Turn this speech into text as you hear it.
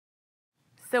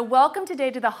So welcome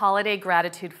today to the Holiday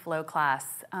Gratitude Flow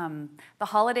class. The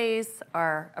holidays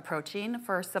are approaching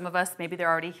for some of us. Maybe they're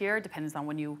already here, depends on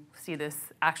when you see this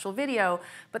actual video.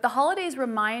 But the holidays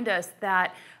remind us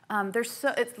that it's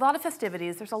a lot of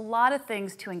festivities. There's a lot of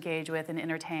things to engage with and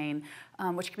entertain,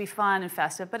 which can be fun and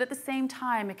festive. But at the same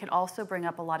time, it can also bring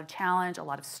up a lot of challenge, a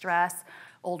lot of stress,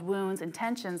 old wounds and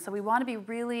tensions. So we want to be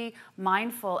really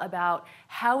mindful about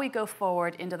how we go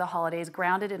forward into the holidays,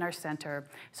 grounded in our center.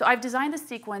 So I've designed the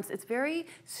sequence. It's very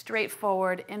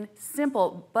straightforward and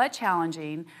simple, but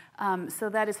challenging, so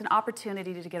that it's an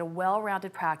opportunity to get a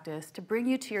well-rounded practice to bring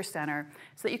you to your center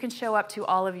so that you can show up to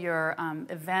all of your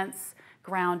events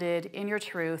grounded in your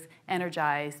truth,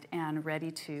 energized, and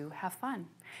ready to have fun.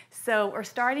 So we're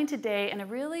starting today in a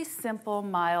really simple,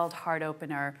 mild heart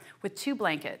opener with 2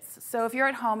 blankets. So if you're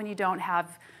at home and you don't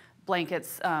have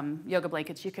blankets, yoga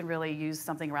blankets, you can really use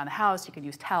something around the house. You can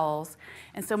use towels.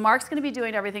 And so Mark's going to be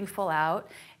doing everything full out,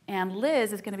 and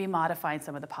Liz is going to be modifying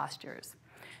some of the postures.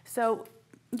 So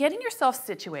getting yourself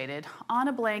situated on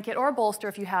a blanket or a bolster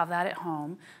if you have that at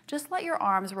home, just let your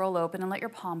arms roll open and let your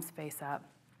palms face up.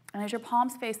 And as your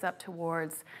palms face up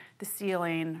towards the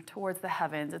ceiling, towards the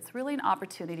heavens, it's really an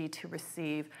opportunity to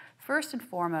receive, first and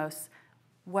foremost,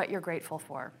 what you're grateful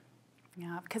for.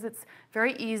 Yeah, because it's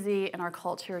very easy in our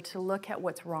culture to look at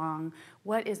what's wrong,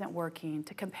 what isn't working,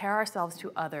 to compare ourselves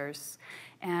to others.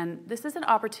 And this is an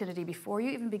opportunity before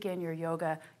you even begin your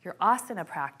yoga, your asana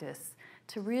practice,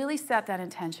 to really set that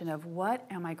intention of what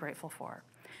am I grateful for.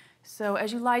 So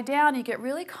as you lie down, you get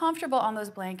really comfortable on those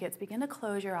blankets, begin to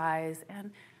close your eyes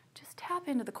and just tap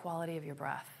into the quality of your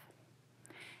breath.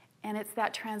 And it's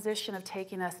that transition of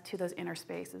taking us to those inner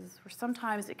spaces where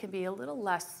sometimes it can be a little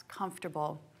less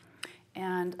comfortable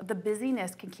and the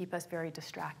busyness can keep us very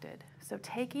distracted. So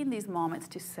taking these moments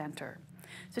to center.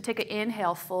 So take an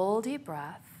inhale, full deep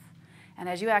breath. And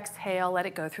as you exhale, let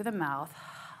it go through the mouth.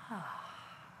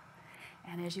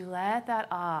 And as you let that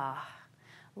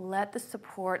let the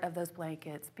support of those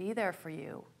blankets be there for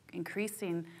you,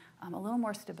 increasing a little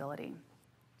more stability.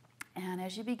 And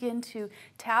as you begin to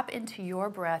tap into your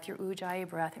breath, your Ujjayi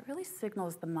breath, it really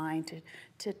signals the mind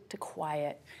to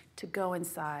quiet, to go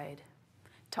inside,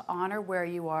 to honor where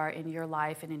you are in your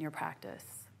life and in your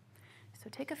practice. So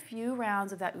take a few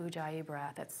rounds of that Ujjayi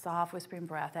breath, that soft whispering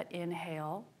breath, that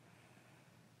inhale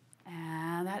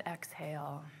and that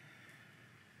exhale.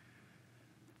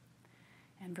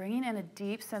 And bringing in a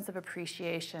deep sense of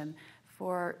appreciation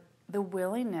for the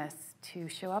willingness to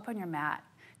show up on your mat,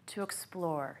 to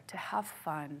explore, to have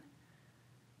fun,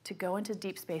 to go into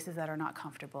deep spaces that are not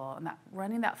comfortable, and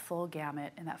running that full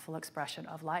gamut and that full expression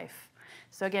of life.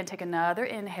 So again, take another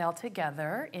inhale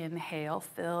together. Inhale,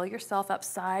 fill yourself up,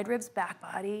 side ribs, back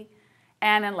body,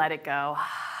 and then let it go.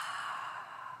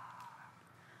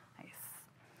 Nice.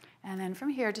 And then from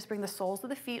here, just bring the soles of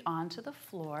the feet onto the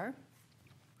floor,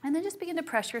 and then just begin to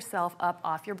press yourself up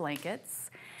off your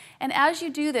blankets. And as you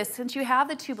do this, since you have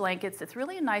the 2 blankets, it's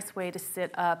really a nice way to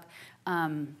sit up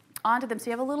onto them so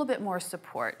you have a little bit more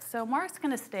support. So Mark's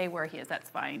going to stay where he is, that's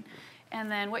fine.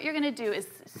 And then what you're going to do is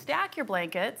stack your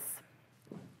blankets,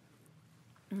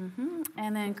 and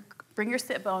then bring your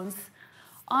sit bones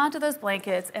onto those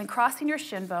blankets and crossing your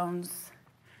shin bones.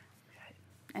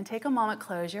 And take a moment,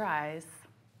 close your eyes.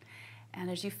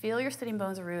 And as you feel your sitting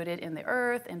bones rooted in the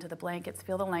earth, into the blankets,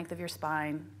 feel the length of your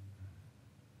spine.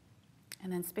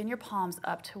 And then spin your palms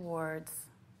up towards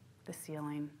the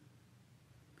ceiling.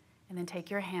 And then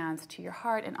take your hands to your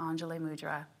heart in Anjali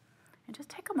Mudra. And just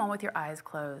take a moment with your eyes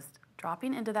closed,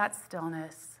 dropping into that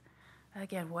stillness.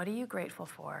 Again, what are you grateful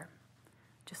for?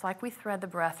 Just like we thread the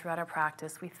breath throughout our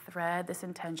practice, we thread this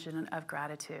intention of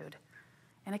gratitude.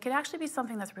 And it could actually be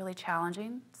something that's really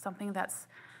challenging, something that's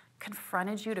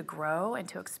confronted you to grow and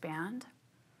to expand.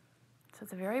 So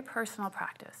it's a very personal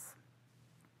practice.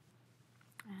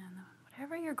 And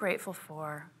whatever you're grateful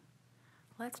for,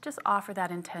 let's just offer that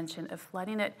intention of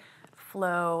letting it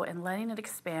flow and letting it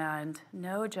expand.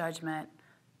 No judgment,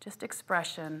 just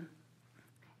expression.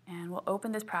 And we'll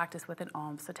open this practice with an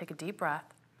Om. So take a deep breath.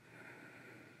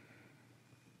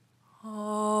 And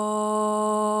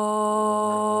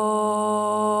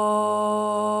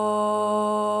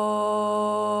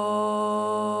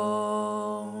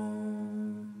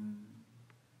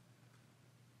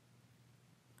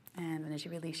then as you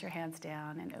release your hands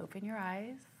down and open your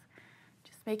eyes,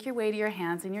 just make your way to your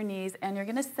hands and your knees, and you're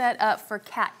going to set up for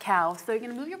cat-cow. So you're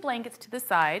going to move your blankets to the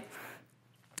side,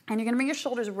 and you're going to bring your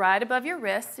shoulders right above your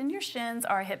wrists, and your shins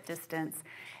are hip distance.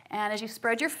 And as you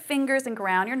spread your fingers and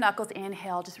ground your knuckles,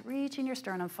 inhale, just reaching your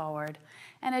sternum forward.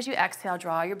 And as you exhale,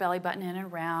 draw your belly button in and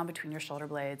around between your shoulder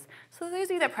blades. So those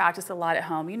of you that practice a lot at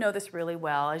home, you know this really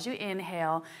well. As you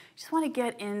inhale, you just want to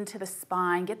get into the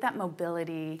spine, get that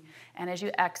mobility. And as you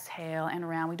exhale and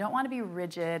around, we don't want to be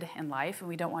rigid in life, and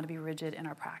we don't want to be rigid in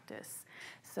our practice.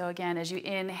 So again, as you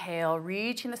inhale,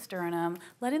 reaching the sternum,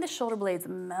 letting the shoulder blades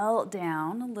melt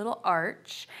down, a little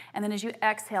arch. And then as you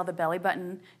exhale, the belly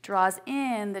button draws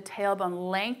in, the tailbone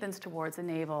lengthens towards the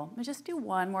navel. And just do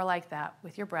one more like that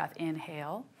with your breath.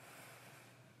 Inhale.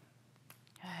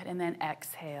 Good. And then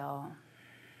exhale.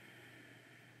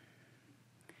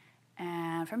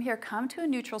 And from here, come to a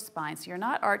neutral spine. So you're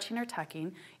not arching or tucking.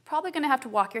 You're probably going to have to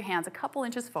walk your hands a couple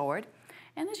inches forward.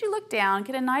 And as you look down,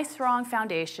 get a nice strong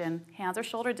foundation, hands are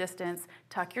shoulder distance,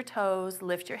 tuck your toes,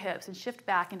 lift your hips, and shift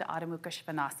back into Adho Mukha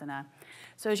Svanasana.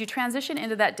 So as you transition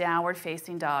into that downward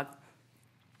facing dog,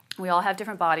 we all have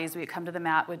different bodies. We come to the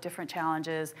mat with different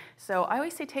challenges. So I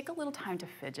always say take a little time to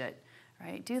fidget,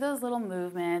 right? Do those little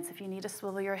movements if you need to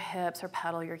swivel your hips or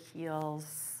pedal your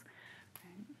heels.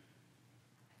 Right?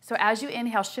 So as you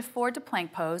inhale, shift forward to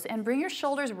plank pose and bring your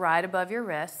shoulders right above your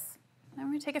wrists. And we're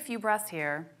going to take a few breaths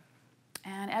here.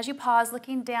 And as you pause,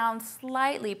 looking down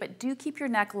slightly, but do keep your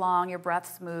neck long, your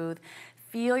breath smooth.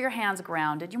 Feel your hands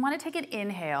grounded. You want to take an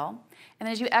inhale. And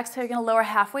then as you exhale, you're going to lower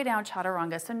halfway down,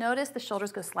 chaturanga. So notice the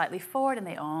shoulders go slightly forward, and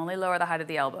they only lower the height of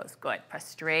the elbows. Good. Press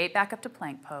straight back up to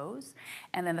plank pose.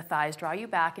 And then the thighs draw you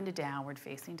back into downward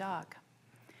facing dog.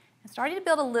 And starting to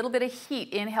build a little bit of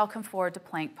heat, inhale, come forward to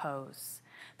plank pose.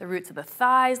 The roots of the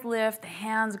thighs lift, the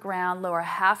hands ground, lower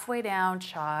halfway down,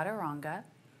 chaturanga.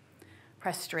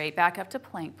 Press straight back up to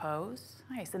plank pose.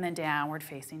 Nice, and then downward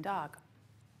facing dog.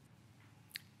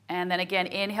 And then again,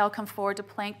 inhale, come forward to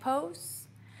plank pose.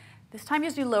 This time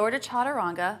as you lower to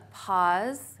chaturanga,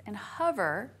 pause and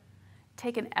hover.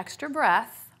 Take an extra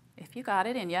breath, if you got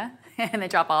it in you, and then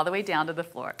drop all the way down to the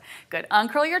floor. Good.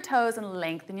 Uncurl your toes and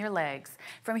lengthen your legs.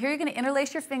 From here, you're going to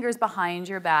interlace your fingers behind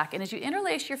your back. And as you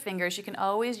interlace your fingers, you can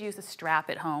always use a strap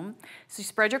at home. So you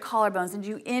spread your collarbones, and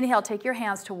you inhale, take your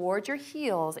hands towards your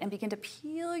heels, and begin to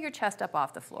peel your chest up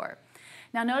off the floor.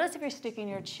 Now notice if you're sticking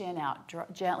your chin out,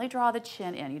 gently draw the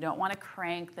chin in. You don't want to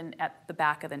crank at the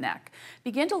back of the neck.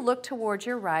 Begin to look towards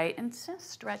your right and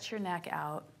just stretch your neck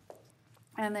out.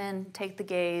 And then take the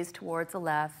gaze towards the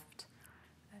left.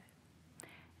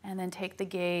 And then take the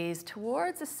gaze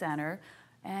towards the center.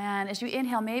 And as you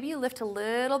inhale, maybe you lift a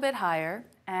little bit higher,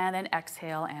 and then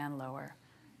exhale and lower.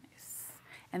 Nice.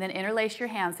 And then interlace your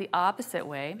hands the opposite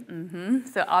way.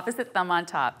 So opposite thumb on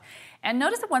top. And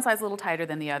notice that one side's a little tighter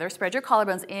than the other. Spread your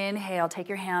collarbones. Inhale, take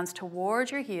your hands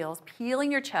towards your heels,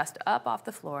 peeling your chest up off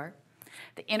the floor.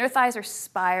 The inner thighs are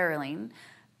spiraling.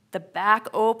 The back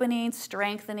opening,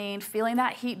 strengthening, feeling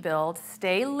that heat build.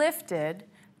 Stay lifted.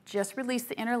 Just release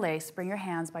the interlace. Bring your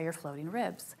hands by your floating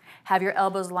ribs. Have your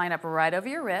elbows line up right over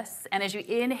your wrists. And as you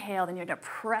inhale, then you're going to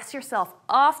press yourself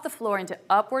off the floor into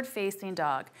upward facing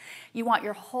dog. You want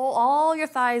all your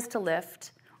thighs to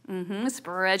lift.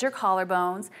 Spread your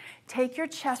collarbones. Take your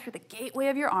chest through the gateway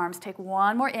of your arms. Take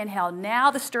one more inhale.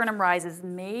 Now the sternum rises.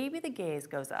 Maybe the gaze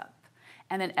goes up.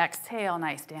 And then exhale,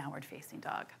 nice downward facing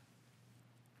dog.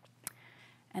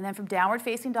 And then from downward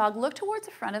facing dog, look towards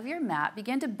the front of your mat.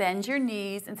 Begin to bend your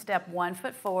knees and step one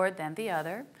foot forward, then the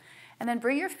other. And then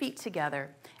bring your feet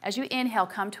together. As you inhale,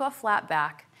 come to a flat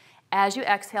back. As you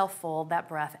exhale, fold that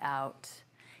breath out.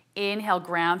 Inhale,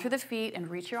 ground through the feet and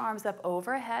reach your arms up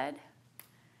overhead.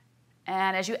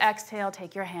 And as you exhale,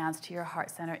 take your hands to your heart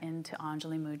center into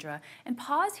Anjali Mudra. And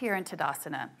pause here in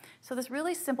Tadasana. So this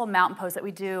really simple mountain pose that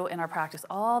we do in our practice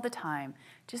all the time.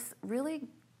 Just really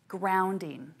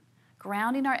grounding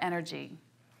our energy.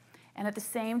 And at the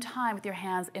same time, with your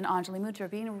hands in Anjali Mudra,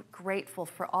 being grateful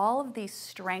for all of the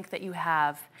strength that you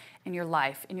have in your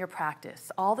life, in your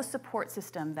practice, all the support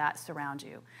system that surrounds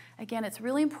you. Again, it's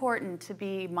really important to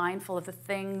be mindful of the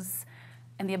things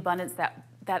and the abundance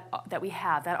that we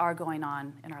have, that are going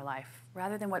on in our life.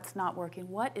 Rather than what's not working,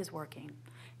 what is working?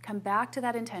 Come back to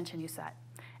that intention you set.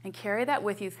 And carry that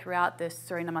with you throughout this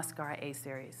Surya Namaskara A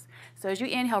series. So as you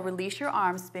inhale, release your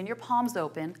arms, spin your palms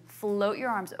open, float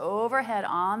your arms overhead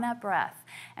on that breath.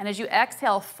 And as you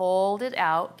exhale, fold it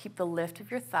out, keep the lift of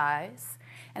your thighs.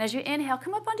 And as you inhale,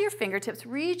 come up onto your fingertips,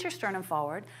 reach your sternum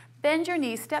forward, bend your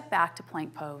knees, step back to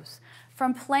plank pose.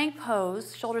 From plank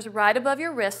pose, shoulders right above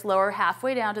your wrists, lower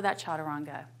halfway down to that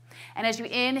chaturanga. And as you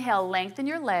inhale, lengthen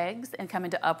your legs and come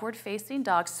into upward facing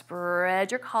dog. Spread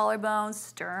your collarbones,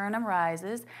 sternum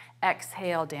rises.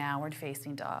 Exhale, downward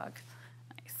facing dog.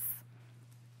 Nice.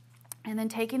 And then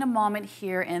taking a moment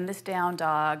here in this down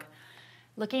dog,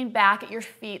 Looking back at your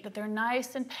feet, that they're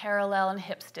nice and parallel in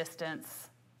hips distance.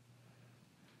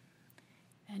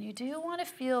 And you do want to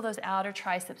feel those outer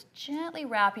triceps gently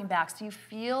wrapping back so you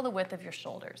feel the width of your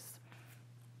shoulders.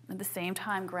 At the same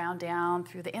time, ground down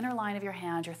through the inner line of your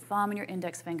hand, your thumb and your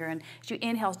index finger. And as you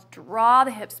inhale, draw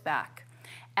the hips back.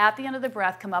 At the end of the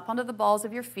breath, come up onto the balls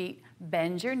of your feet,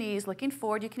 bend your knees, looking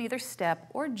forward. You can either step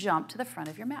or jump to the front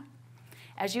of your mat.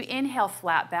 As you inhale,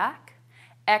 flat back.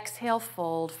 Exhale,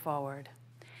 fold forward.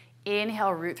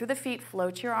 Inhale, root through the feet,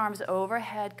 float your arms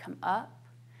overhead, come up.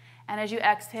 And as you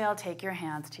exhale, take your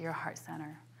hands to your heart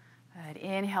center. Good.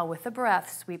 Inhale with the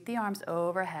breath, sweep the arms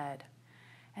overhead.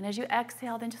 And as you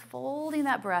exhale, then just folding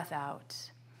that breath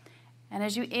out. And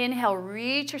as you inhale,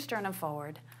 reach your sternum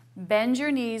forward. Bend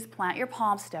your knees, plant your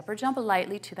palms, step or jump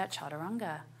lightly to that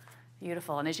chaturanga.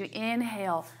 Beautiful. And as you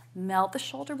inhale, melt the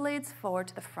shoulder blades forward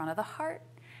to the front of the heart.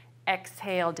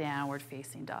 Exhale, downward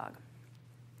facing dog.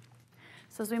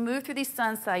 So as we move through these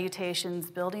sun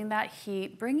salutations, building that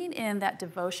heat, bringing in that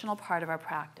devotional part of our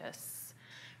practice.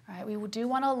 Right? We do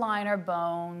want to align our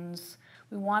bones.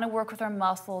 We want to work with our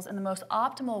muscles in the most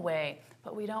optimal way,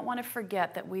 but we don't want to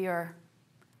forget that we are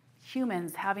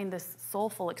humans having this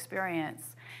soulful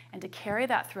experience, and to carry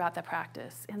that throughout the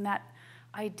practice. And that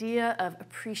idea of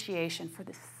appreciation for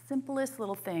the simplest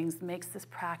little things makes this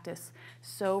practice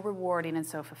so rewarding and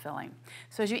so fulfilling.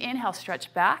 So as you inhale,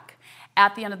 stretch back.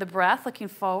 At the end of the breath, looking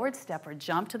forward, step or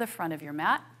jump to the front of your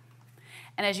mat.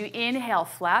 And as you inhale,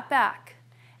 flat back.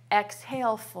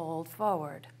 Exhale, fold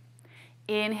forward.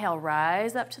 Inhale,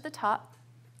 rise up to the top.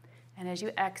 And as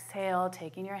you exhale,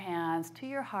 taking your hands to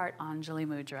your heart, Anjali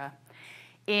Mudra.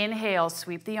 Inhale,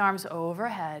 sweep the arms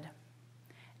overhead.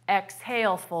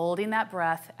 Exhale, folding that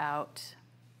breath out.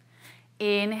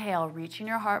 Inhale, reaching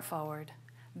your heart forward.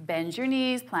 Bend your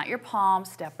knees, plant your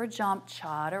palms, step or jump,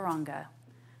 chaturanga.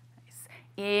 Nice.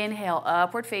 Inhale,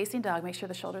 upward facing dog. Make sure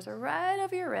the shoulders are right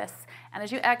over your wrists. And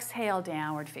as you exhale,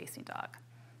 downward facing dog.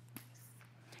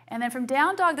 And then from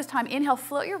down dog this time, inhale,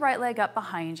 float your right leg up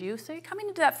behind you. So you're coming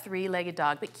into that three-legged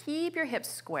dog, but keep your hips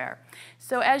square.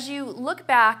 So as you look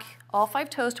back, all 5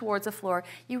 toes towards the floor,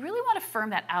 you really want to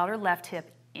firm that outer left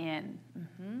hip in.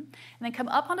 And then come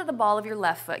up onto the ball of your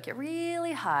left foot, get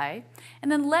really high,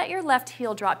 and then let your left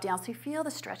heel drop down so you feel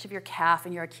the stretch of your calf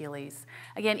and your Achilles.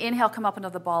 Again, inhale, come up onto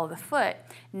the ball of the foot.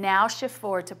 Now shift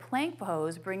forward to plank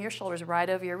pose, bring your shoulders right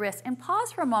over your wrists, and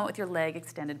pause for a moment with your leg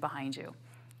extended behind you.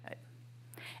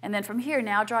 And then from here,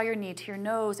 now draw your knee to your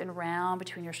nose and round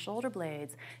between your shoulder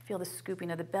blades. Feel the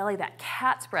scooping of the belly, that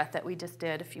cat's breath that we just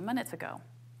did a few minutes ago.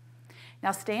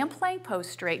 Now stay in plank pose,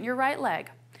 straighten your right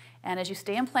leg. And as you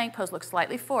stay in plank pose, look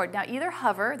slightly forward. Now either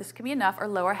hover, this can be enough, or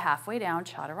lower halfway down,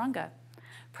 chaturanga.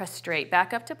 Press straight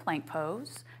back up to plank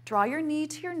pose. Draw your knee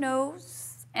to your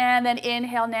nose. And then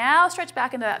inhale, now stretch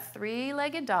back into that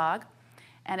three-legged dog.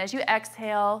 And as you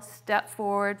exhale, step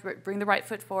forward, bring the right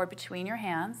foot forward between your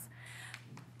hands.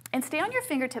 And stay on your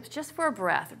fingertips just for a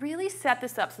breath. Really set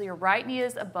this up so your right knee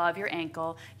is above your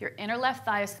ankle, your inner left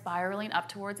thigh is spiraling up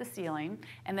towards the ceiling,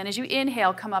 and then as you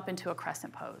inhale, come up into a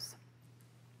crescent pose.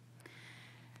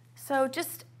 So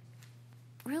just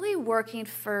really working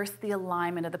first the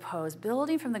alignment of the pose,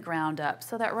 building from the ground up.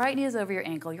 So that right knee is over your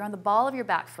ankle, you're on the ball of your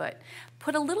back foot.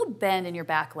 Put a little bend in your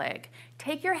back leg.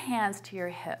 Take your hands to your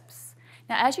hips.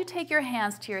 Now as you take your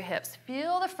hands to your hips,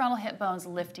 feel the frontal hip bones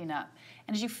lifting up.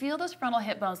 And as you feel those frontal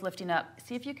hip bones lifting up,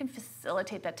 see if you can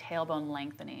facilitate that tailbone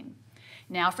lengthening.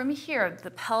 Now from here,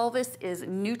 the pelvis is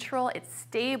neutral, it's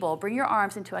stable. Bring your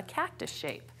arms into a cactus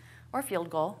shape or field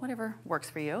goal, whatever works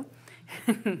for you.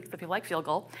 Some people like field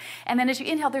goal. And then as you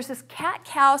inhale, there's this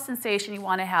cat-cow sensation you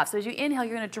want to have. So as you inhale,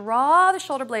 you're going to draw the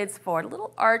shoulder blades forward, a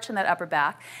little arch in that upper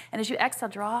back. And as you exhale,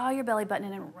 draw your belly button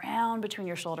in and round between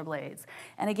your shoulder blades.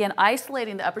 And again,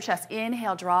 isolating the upper chest.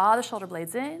 Inhale, draw the shoulder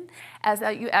blades in. As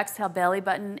you exhale, belly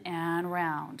button and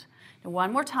round. And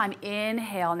one more time,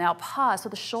 inhale, now pause. So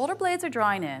the shoulder blades are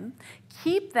drawing in.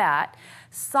 Keep that.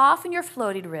 Soften your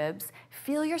floating ribs.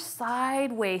 Feel your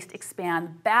side waist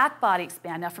expand, back body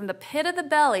expand. Now from the pit of the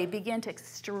belly, begin to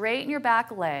straighten your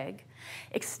back leg.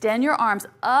 Extend your arms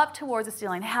up towards the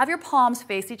ceiling. Have your palms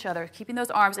face each other, keeping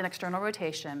those arms in external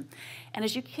rotation. And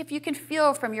if you can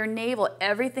feel from your navel,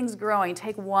 everything's growing,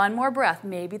 take one more breath.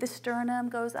 Maybe the sternum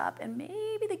goes up and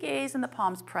maybe the gaze and the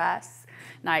palms press.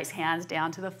 Nice, hands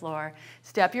down to the floor.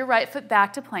 Step your right foot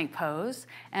back to plank pose.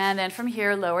 And then from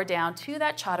here, lower down to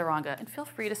that chaturanga. And feel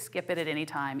free to skip it at any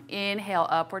time. Inhale,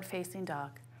 upward facing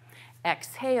dog.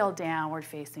 Exhale, downward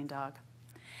facing dog.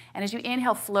 And as you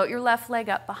inhale, float your left leg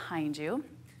up behind you.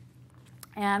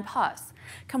 And pause.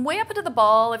 Come way up into the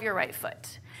ball of your right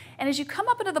foot. And as you come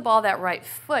up into the ball of that right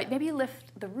foot, maybe you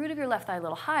lift the root of your left thigh a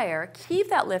little higher. Keep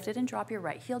that lifted and drop your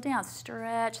right heel down.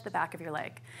 Stretch the back of your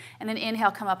leg. And then inhale,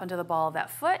 come up into the ball of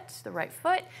that foot, the right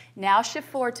foot. Now shift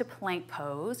forward to plank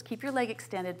pose. Keep your leg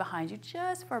extended behind you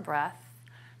just for a breath.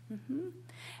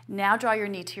 Now draw your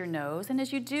knee to your nose, and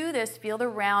as you do this, feel the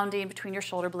rounding between your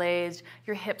shoulder blades.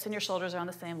 Your hips and your shoulders are on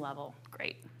the same level.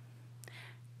 Great.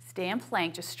 Stay in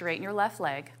plank, just straighten your left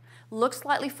leg. Look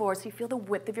slightly forward so you feel the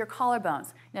width of your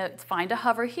collarbones. Now it's fine to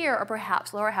hover here or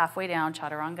perhaps lower halfway down,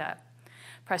 chaturanga.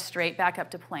 Press straight back up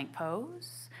to plank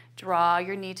pose. Draw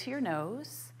your knee to your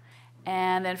nose.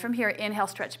 And then from here, inhale,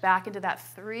 stretch back into that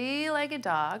three-legged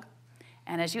dog.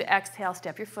 And as you exhale,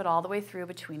 step your foot all the way through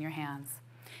between your hands.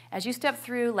 As you step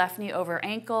through, left knee over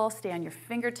ankle, stay on your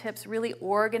fingertips, really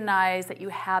organize that you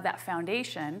have that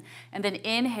foundation, and then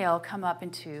inhale, come up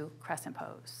into crescent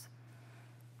pose.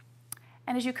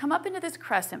 And as you come up into this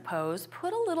crescent pose,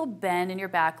 put a little bend in your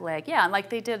back leg. Yeah, and like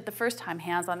they did the first time,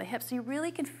 hands on the hips, so you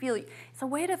really can feel, it's a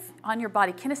way to, on your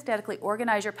body, kinesthetically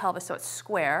organize your pelvis so it's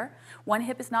square. One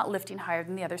hip is not lifting higher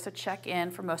than the other, so check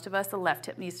in. For most of us, the left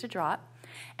hip needs to drop.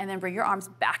 And then bring your arms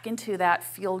back into that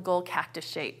field goal cactus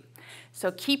shape.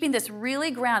 So keeping this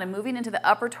really grounded, moving into the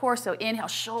upper torso. Inhale,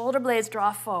 shoulder blades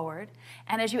draw forward.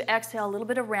 And as you exhale, a little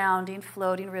bit of rounding,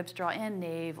 floating ribs draw in,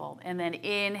 navel. And then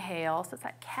inhale, so it's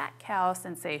that cat-cow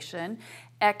sensation.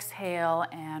 Exhale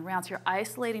and round, so you're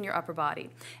isolating your upper body.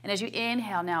 And as you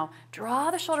inhale, now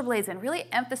draw the shoulder blades in, really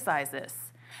emphasize this.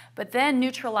 But then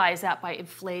neutralize that by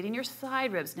inflating your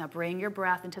side ribs. Now bring your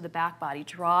breath into the back body.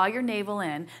 Draw your navel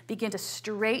in. Begin to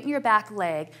straighten your back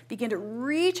leg. Begin to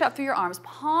reach up through your arms.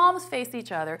 Palms face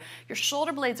each other. Your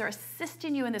shoulder blades are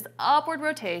assisting you in this upward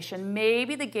rotation.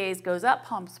 Maybe the gaze goes up,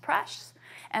 palms press,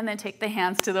 and then take the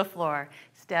hands to the floor.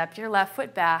 Step your left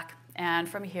foot back, and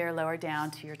from here, lower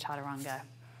down to your chaturanga.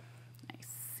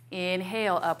 Nice.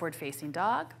 Inhale, upward facing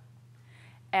dog.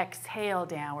 Exhale,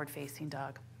 downward facing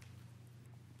dog.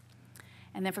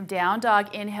 And then from down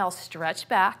dog, inhale, stretch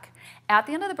back. At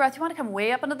the end of the breath, you want to come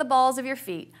way up into the balls of your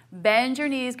feet. Bend your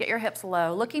knees, get your hips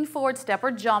low. Looking forward, step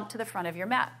or jump to the front of your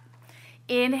mat.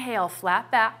 Inhale,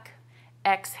 flat back.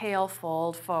 Exhale,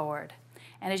 fold forward.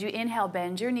 And as you inhale,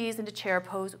 bend your knees into chair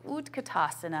pose,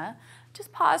 Utkatasana.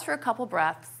 Just pause for a couple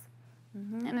breaths.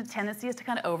 And the tendency is to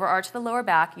kind of overarch the lower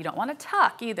back. You don't want to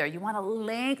tuck either. You want to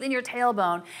lengthen your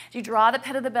tailbone. As you draw the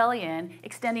pit of the belly in,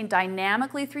 extending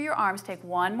dynamically through your arms, take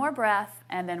one more breath,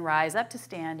 and then rise up to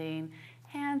standing,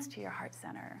 hands to your heart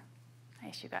center.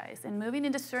 Nice, you guys. And moving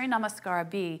into Surya Namaskara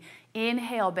B,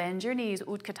 inhale, bend your knees,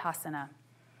 Utkatasana.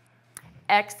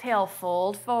 Exhale,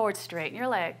 fold forward, straighten your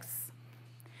legs.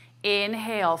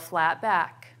 Inhale, flat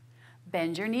back.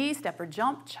 Bend your knees, step or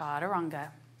jump,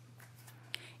 chaturanga.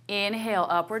 Inhale,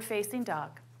 upward facing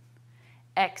dog.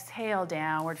 Exhale,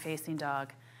 downward facing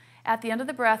dog. At the end of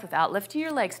the breath, without lifting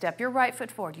your leg, step your right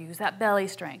foot forward. Use that belly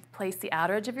strength. Place the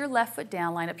outer edge of your left foot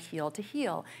down, line up heel to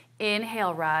heel.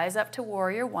 Inhale, rise up to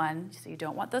warrior one. So you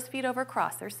don't want those feet over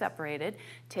cross, they're separated.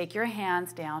 Take your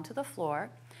hands down to the floor.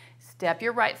 Step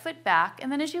your right foot back, and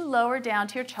then as you lower down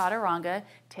to your chaturanga,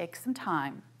 take some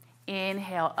time.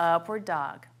 Inhale, upward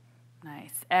dog.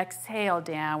 Nice. Exhale,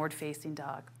 downward facing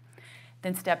dog.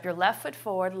 Then step your left foot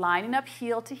forward, lining up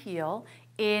heel to heel.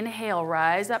 Inhale,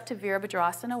 rise up to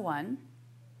Virabhadrasana 1.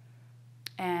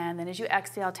 And then as you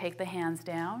exhale, take the hands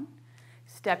down.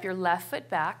 Step your left foot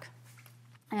back,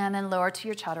 and then lower to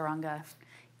your chaturanga.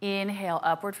 Inhale,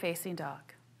 upward facing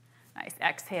dog. Nice.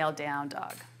 Exhale, down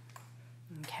dog.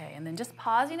 Okay, and then just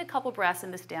pausing a couple breaths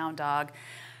in this down dog,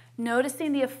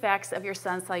 noticing the effects of your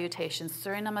sun salutations,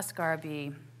 Surya Namaskara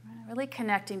B, really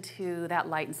connecting to that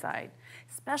light inside.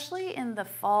 Especially in the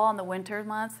fall and the winter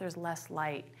months, there's less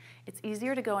light. It's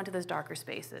easier to go into those darker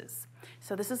spaces.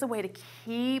 So this is a way to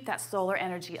keep that solar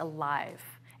energy alive.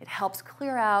 It helps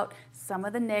clear out some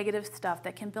of the negative stuff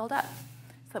that can build up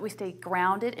so that we stay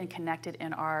grounded and connected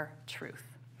in our truth.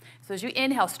 So as you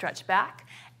inhale, stretch back.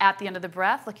 At the end of the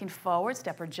breath, looking forward,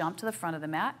 step or jump to the front of the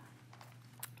mat.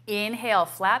 Inhale,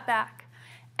 flat back.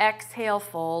 Exhale,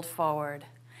 fold forward.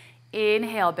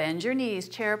 Inhale, bend your knees,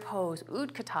 chair pose,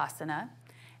 Utkatasana.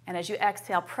 And as you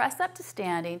exhale, press up to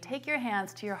standing. Take your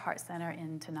hands to your heart center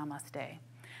into Namaste.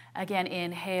 Again,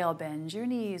 inhale, bend your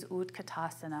knees,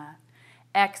 Utkatasana.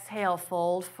 Exhale,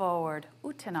 fold forward,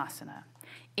 Uttanasana.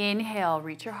 Inhale,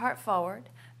 reach your heart forward.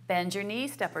 Bend your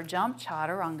knees, step or jump,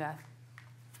 chaturanga.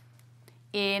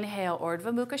 Inhale,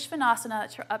 Urdhva Mukha Svanasana,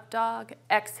 that's your up dog.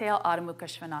 Exhale, Adho Mukha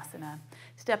Svanasana.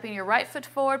 Stepping your right foot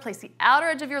forward, place the outer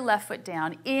edge of your left foot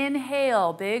down.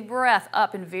 Inhale, big breath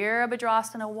up in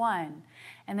Virabhadrasana 1.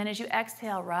 And then as you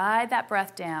exhale, ride that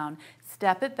breath down.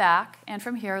 Step it back, and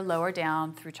from here, lower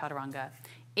down through chaturanga.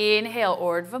 Inhale,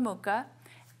 Urdhva Mukha.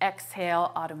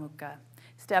 Exhale, Adho Mukha.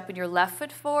 Step in your left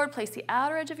foot forward, place the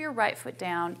outer edge of your right foot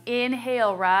down.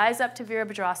 Inhale, rise up to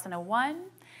Virabhadrasana 1.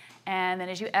 And then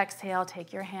as you exhale,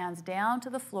 take your hands down to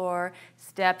the floor,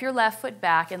 step your left foot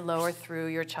back and lower through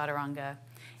your Chaturanga.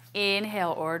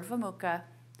 Inhale, Urdhva Mukha.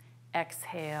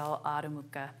 Exhale, Adho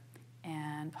Mukha.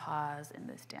 And pause in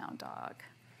this down dog.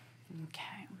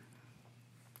 Okay.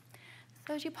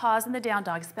 So as you pause in the down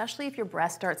dog, especially if your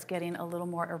breath starts getting a little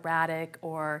more erratic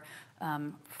or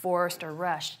forced or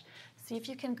rushed, see if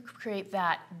you can create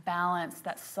that balance,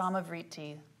 that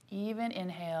samavriti, even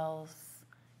inhales,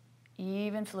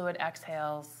 even fluid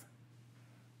exhales.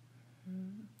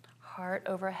 Heart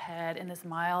overhead in this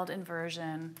mild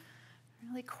inversion,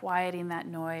 really quieting that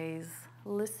noise,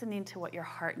 listening to what your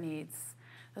heart needs.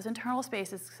 Those internal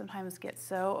spaces sometimes get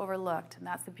so overlooked, and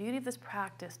that's the beauty of this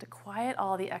practice, to quiet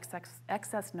all the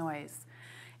excess noise.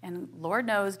 And Lord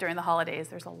knows during the holidays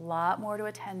there's a lot more to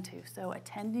attend to, so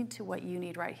attending to what you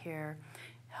need right here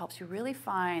helps you really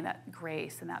find that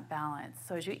grace and that balance.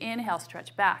 So as you inhale,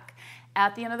 stretch back.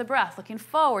 At the end of the breath, looking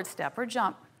forward, step or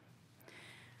jump.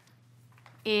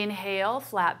 Inhale,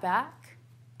 flat back.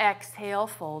 Exhale,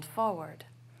 fold forward.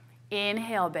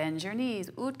 Inhale, bend your knees,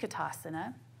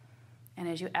 Utkatasana. And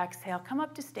as you exhale, come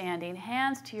up to standing,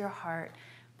 hands to your heart.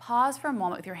 Pause for a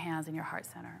moment with your hands in your heart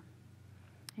center.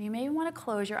 And you may want to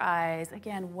close your eyes.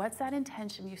 Again, what's that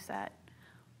intention you set?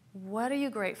 What are you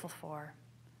grateful for?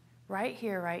 Right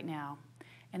here, right now.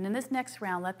 And in this next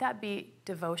round, let that be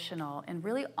devotional and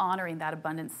really honoring that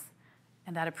abundance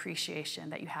and that appreciation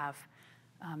that you have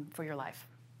for your life.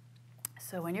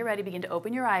 So when you're ready, begin to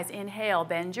open your eyes. Inhale,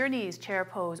 bend your knees, chair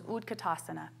pose,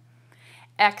 Utkatasana.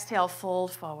 Exhale,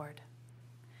 fold forward.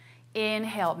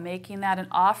 Inhale, making that an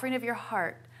offering of your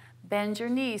heart. Bend your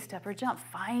knees, step or jump,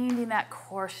 finding that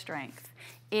core strength.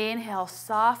 Inhale,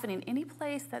 softening any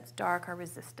place that's dark or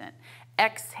resistant.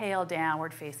 Exhale,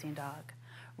 downward facing dog.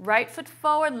 Right foot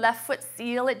forward, left foot,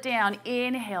 seal it down.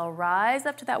 Inhale, rise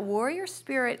up to that warrior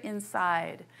spirit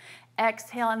inside.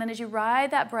 Exhale, and then as you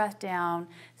ride that breath down,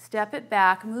 step it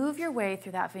back, move your way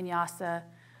through that vinyasa,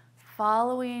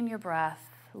 following your breath,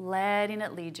 letting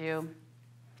it lead you.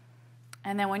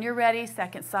 And then when you're ready,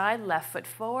 second side, left foot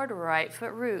forward, right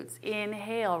foot roots.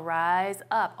 Inhale, rise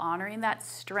up, honoring that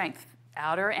strength,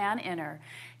 outer and inner.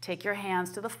 Take your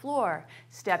hands to the floor.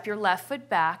 Step your left foot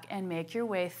back and make your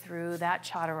way through that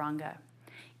chaturanga.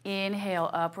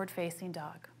 Inhale, upward facing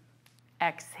dog.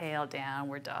 Exhale,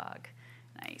 downward dog.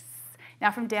 Nice. Now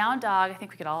from down dog, I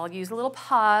think we could all use a little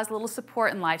pause, a little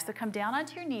support in life. So come down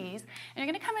onto your knees, and you're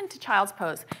going to come into child's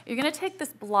pose. You're going to take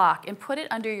this block and put it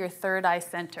under your third eye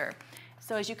center.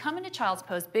 So as you come into child's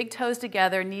pose, big toes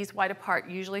together, knees wide apart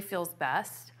usually feels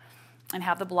best. And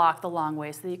have the block the long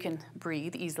way so that you can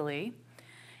breathe easily.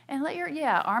 And let your,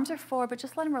 arms are forward, but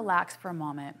just let them relax for a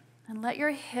moment. And let your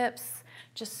hips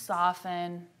just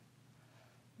soften.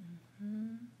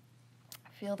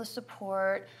 Feel the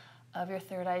support of your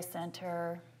third eye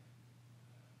center.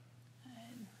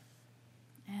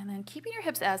 And then keeping your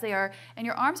hips as they are, and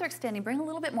your arms are extending, bring a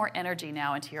little bit more energy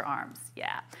now into your arms.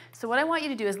 Yeah. So what I want you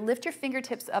to do is lift your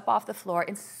fingertips up off the floor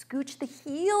and scooch the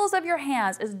heels of your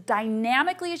hands as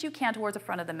dynamically as you can towards the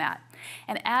front of the mat.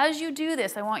 And as you do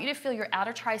this, I want you to feel your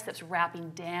outer triceps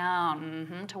wrapping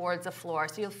down towards the floor.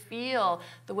 So you'll feel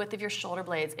the width of your shoulder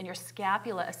blades and your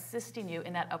scapula assisting you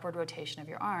in that upward rotation of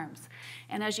your arms.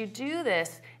 And as you do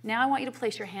this, now I want you to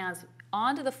place your hands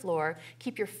onto the floor,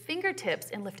 keep your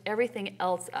fingertips, and lift everything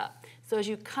else up. So as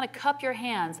you kind of cup your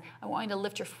hands, I want you to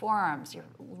lift your forearms. You're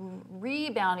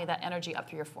rebounding that energy up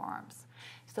through your forearms.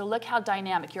 So look how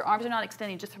dynamic. Your arms are not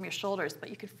extending just from your shoulders, but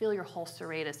you can feel your whole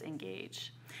serratus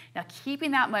engage. Now keeping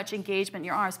that much engagement in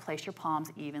your arms, place your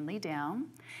palms evenly down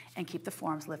and keep the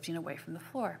forearms lifting away from the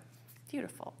floor.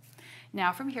 Beautiful.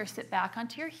 Now from here, sit back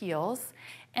onto your heels,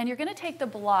 and you're going to take the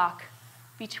block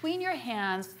between your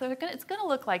hands. So it's going to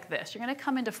look like this. You're going to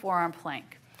come into forearm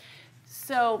plank.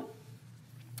 So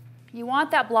you want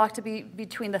that block to be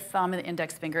between the thumb and the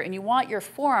index finger, and you want your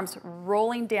forearms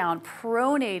rolling down,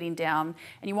 pronating down,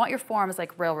 and you want your forearms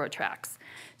like railroad tracks.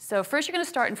 So first you're going to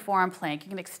start in forearm plank. You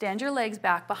can extend your legs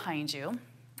back behind you,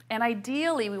 and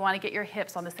ideally we want to get your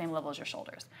hips on the same level as your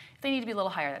shoulders. If they need to be a little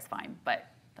higher, that's fine, but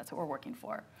that's what we're working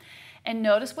for. And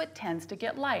notice what tends to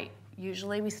get light.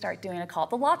 Usually we start doing, I call it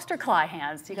the lobster claw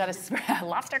hands. So you got to spread,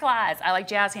 lobster claws. I like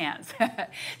jazz hands. So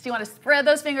you want to spread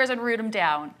those fingers and root them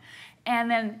down.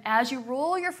 And then as you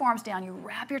roll your forearms down, you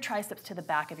wrap your triceps to the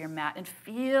back of your mat and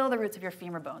feel the roots of your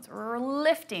femur bones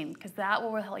lifting, because that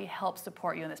will really help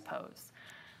support you in this pose.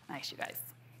 Nice, you guys.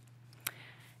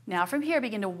 Now from here,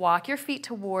 begin to walk your feet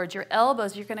towards your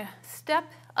elbows. You're going to step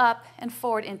up and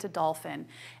forward into dolphin.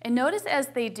 And notice as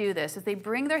they do this, as they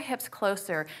bring their hips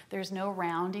closer, there's no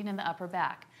rounding in the upper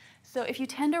back. So if you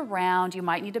tend to round, you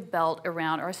might need a belt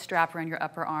around or a strap around your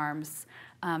upper arms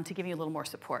to give you a little more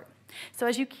support. So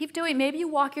as you keep doing, maybe you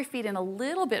walk your feet in a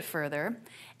little bit further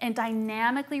and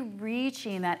dynamically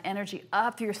reaching that energy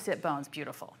up through your sit bones.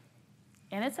 Beautiful.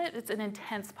 And it's an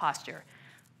intense posture.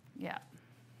 Yeah.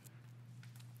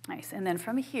 Nice. And then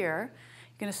from here,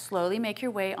 you're going to slowly make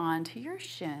your way onto your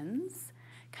shins.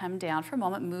 Come down for a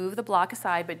moment, move the block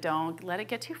aside, but don't let it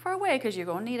get too far away because you're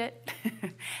going to need it.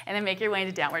 And then make your way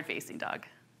into downward facing dog.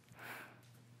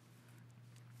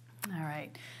 All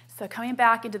right. So coming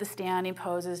back into the standing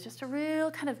poses, just a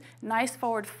real kind of nice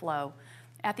forward flow.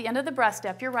 At the end of the breath,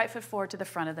 step your right foot forward to the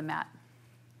front of the mat.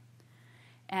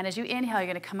 And as you inhale, you're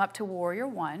going to come up to warrior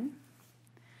one.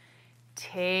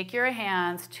 Take your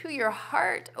hands to your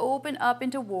heart, open up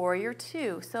into warrior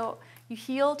two. So you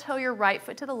heel toe your right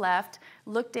foot to the left,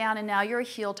 look down, and now you're a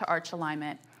heel to arch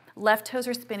alignment. Left toes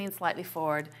are spinning slightly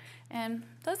forward. And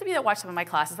those of you that watch some of my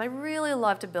classes, I really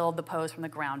love to build the pose from the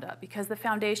ground up because the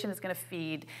foundation is going to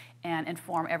feed and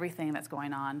inform everything that's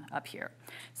going on up here.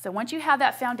 So once you have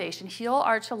that foundation, heel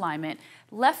arch alignment,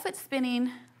 left foot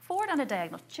spinning forward on a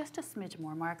diagonal, just a smidge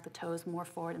more. Mark the toes more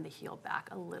forward and the heel back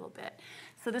a little bit.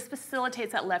 So this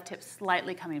facilitates that left hip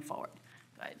slightly coming forward.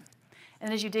 Good.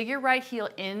 And as you dig your right heel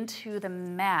into the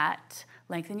mat,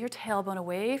 lengthen your tailbone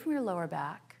away from your lower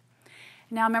back.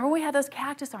 Now remember we had those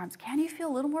cactus arms. Can you feel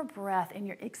a little more breath and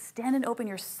extend and open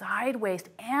your side waist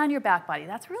and your back body?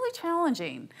 That's really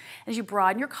challenging. As you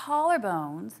broaden your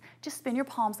collarbones, just spin your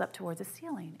palms up towards the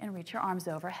ceiling and reach your arms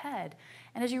overhead.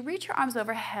 And as you reach your arms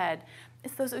overhead,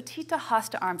 it's those Utthita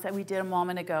Hasta arms that we did a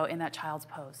moment ago in that child's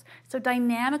pose. So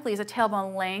dynamically, as the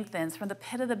tailbone lengthens from the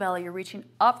pit of the belly, you're reaching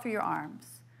up through your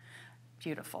arms.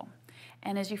 Beautiful.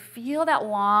 And as you feel that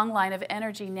long line of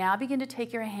energy, now begin to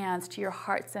take your hands to your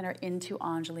heart center into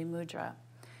Anjali Mudra.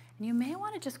 And you may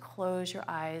want to just close your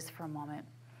eyes for a moment.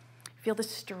 Feel the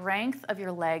strength of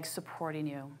your legs supporting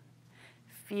you.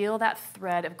 Feel that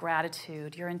thread of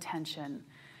gratitude, your intention.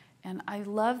 And I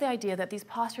love the idea that these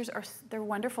postures they're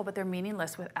wonderful, but they're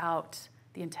meaningless without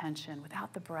the intention,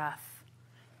 without the breath,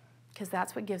 because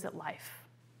that's what gives it life.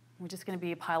 We're just going to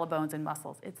be a pile of bones and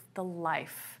muscles. It's the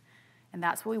life. And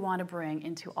that's what we want to bring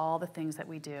into all the things that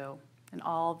we do and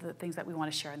all the things that we want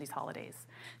to share in these holidays.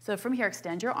 So from here,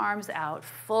 extend your arms out,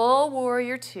 full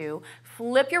warrior two.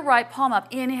 Flip your right palm up.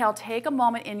 Inhale, take a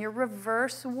moment in your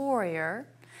reverse warrior.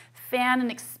 Fan and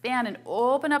expand and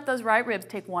open up those right ribs.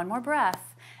 Take one more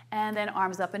breath. And then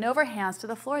arms up and over, hands to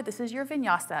the floor. This is your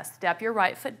vinyasa. Step your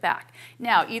right foot back.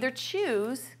 Now, either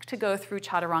choose to go through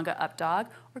chaturanga up dog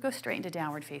or go straight into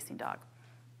downward facing dog.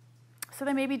 So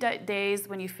there may be days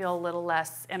when you feel a little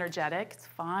less energetic. It's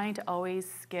fine to always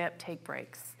skip, take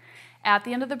breaks. At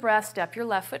the end of the breath, step your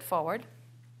left foot forward.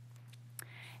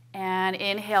 And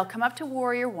inhale, come up to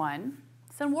warrior one.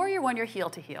 So in warrior one, you're heel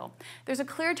to heel. There's a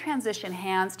clear transition,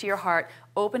 hands to your heart,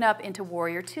 open up into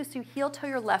warrior two. So you heel toe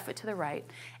your left foot to the right.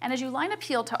 And as you line up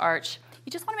heel to arch,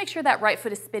 you just want to make sure that right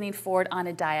foot is spinning forward on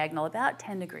a diagonal, about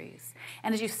 10 degrees.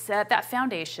 And as you set that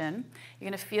foundation, you're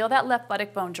going to feel that left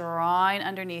buttock bone drawing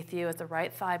underneath you as the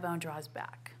right thigh bone draws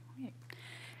back.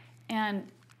 And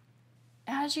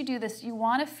as you do this, you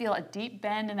want to feel a deep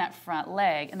bend in that front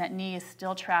leg, and that knee is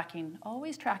still tracking,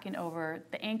 always tracking over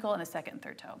the ankle and the second and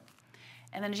third toe.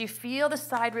 And then as you feel the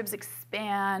side ribs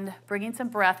expand, bringing some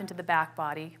breath into the back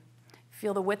body,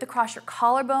 feel the width across your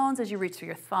collarbones as you reach through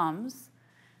your thumbs.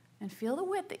 And feel the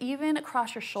width even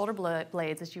across your shoulder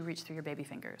blades as you reach through your baby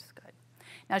fingers. Good.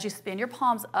 Now as you spin your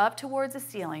palms up towards the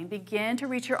ceiling, begin to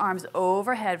reach your arms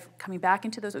overhead, coming back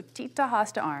into those Utthita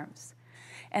Hasta arms.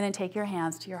 And then take your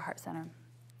hands to your heart center.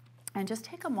 And just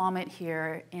take a moment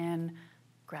here in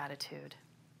gratitude.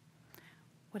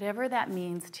 Whatever that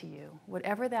means to you,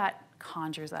 whatever that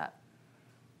conjures up.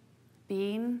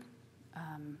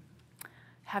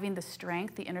 Having the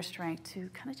strength, the inner strength to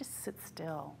kind of just sit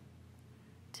still,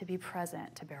 to be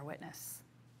present, to bear witness.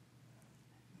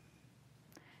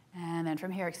 And then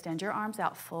from here, extend your arms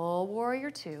out, full warrior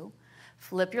two.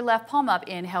 Flip your left palm up,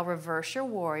 inhale, reverse your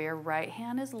warrior. Right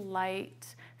hand is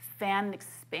light. Fan and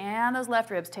expand those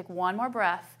left ribs. Take one more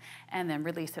breath, and then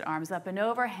release it. Arms up and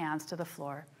over, hands to the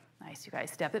floor. Nice, you guys.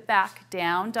 Step it back,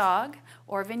 down dog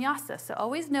or vinyasa. So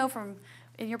always know from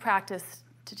in your practice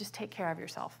to just take care of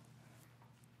yourself.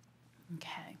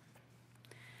 Okay.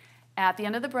 At the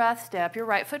end of the breath, step your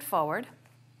right foot forward.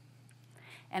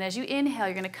 And as you inhale,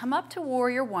 you're going to come up to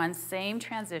warrior one, same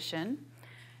transition.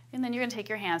 And then you're going to take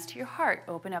your hands to your heart,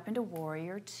 open up into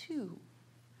warrior two.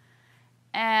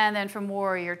 And then from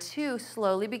warrior two,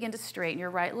 slowly begin to straighten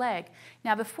your right leg.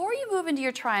 Now, before you move into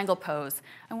your triangle pose,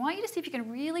 I want you to see if you can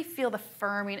really feel the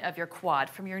firming of your quad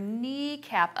from your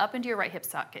kneecap up into your right hip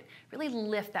socket. Really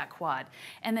lift that quad.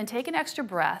 And then take an extra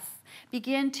breath.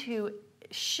 Begin to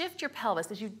shift your pelvis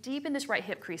as you deepen this right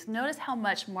hip crease. Notice how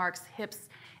much Mark's hips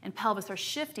and pelvis are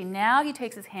shifting. Now he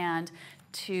takes his hand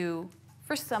to,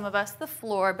 for some of us, the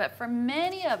floor, but for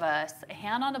many of us, a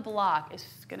hand on a block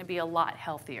is going to be a lot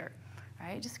healthier.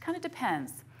 Right? It just kind of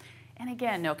depends. And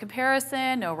again, no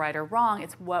comparison, no right or wrong.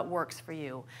 It's what works for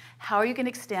you. How are you going to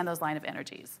extend those line of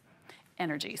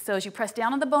energy? So as you press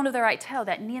down on the bone of the right toe,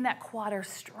 that knee and that quad are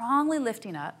strongly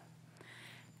lifting up.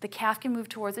 The calf can move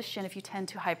towards the shin if you tend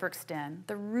to hyperextend.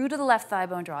 The root of the left thigh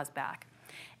bone draws back.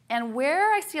 And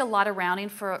where I see a lot of rounding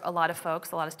for a lot of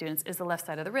folks, a lot of students, is the left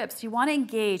side of the ribs. So you want to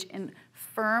engage and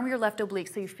firm your left oblique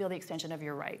so you feel the extension of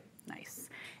your right. Nice.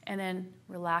 And then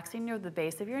relaxing the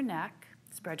base of your neck.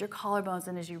 Spread your collarbones,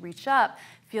 and as you reach up,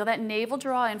 feel that navel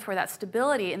draw in for that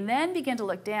stability, and then begin to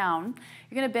look down.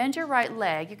 You're going to bend your right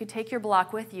leg. You can take your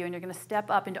block with you, and you're going to step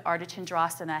up into Ardha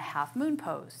Chandrasana, half moon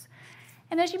pose.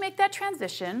 And as you make that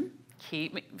transition,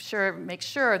 make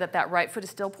sure that that right foot is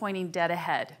still pointing dead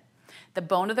ahead. The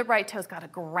bone of the right toe's got to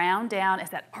ground down as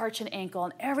that arch and ankle,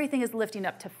 and everything is lifting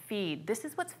up to feed. This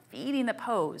is what's feeding the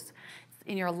pose.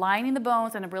 And you're aligning the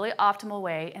bones in a really optimal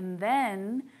way, and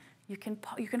then you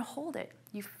can hold it.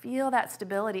 You feel that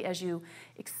stability as you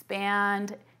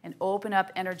expand and open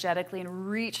up energetically and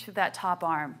reach through that top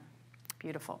arm.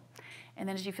 Beautiful. And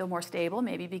then as you feel more stable,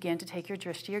 maybe begin to take your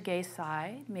drishti, your gaze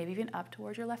side, maybe even up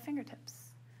towards your left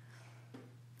fingertips.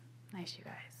 Nice, you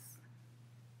guys.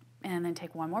 And then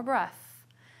take one more breath.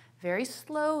 Very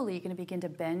slowly, you're going to begin to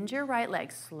bend your right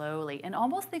leg slowly and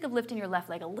almost think of lifting your left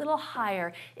leg a little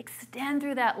higher. Extend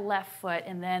through that left foot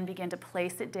and then begin to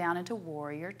place it down into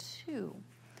warrior two.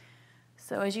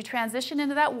 So as you transition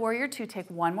into that warrior two, take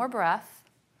one more breath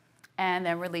and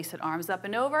then release it. Arms up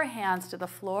and over, hands to the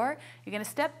floor. You're going to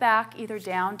step back, either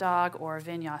down dog or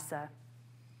vinyasa.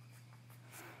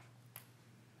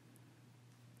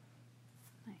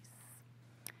 Nice.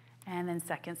 And then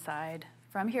second side.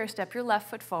 From here, step your left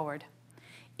foot forward.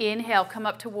 Inhale, come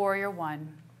up to warrior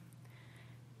one.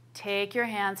 Take your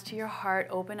hands to your heart,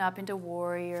 open up into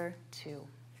warrior two.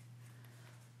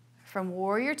 From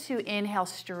warrior two, inhale,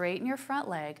 straighten your front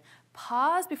leg.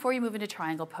 Pause before you move into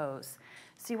triangle pose.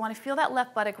 So you want to feel that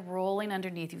left buttock rolling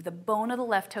underneath you, the bone of the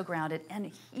left toe grounded,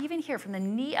 and even here from the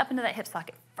knee up into that hip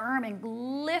socket, firm and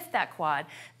lift that quad.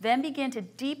 Then begin to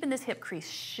deepen this hip crease,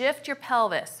 shift your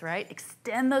pelvis, right?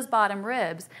 Extend those bottom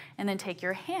ribs, and then take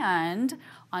your hand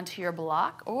onto your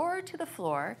block or to the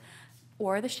floor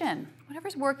or the shin,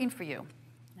 whatever's working for you,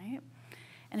 right?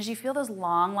 And as you feel those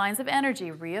long lines of energy,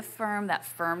 reaffirm that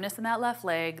firmness in that left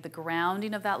leg, the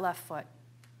grounding of that left foot.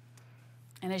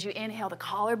 And as you inhale, the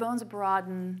collarbones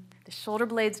broaden, the shoulder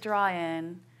blades draw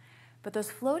in, but those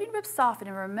floating ribs soften.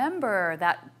 And remember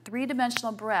that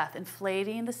three-dimensional breath,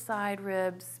 inflating the side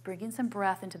ribs, bringing some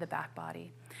breath into the back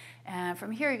body. And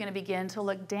from here, you're going to begin to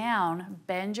look down,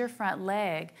 bend your front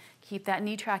leg, keep that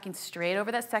knee tracking straight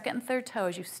over that second and third toe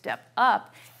as you step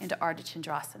up into Ardha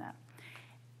Chandrasana.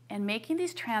 And making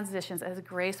these transitions as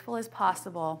graceful as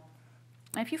possible.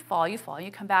 And if you fall, you fall. You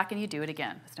come back and you do it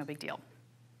again. It's no big deal.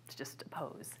 It's just a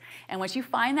pose. And once you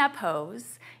find that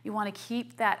pose, you want to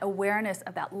keep that awareness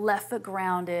of that left foot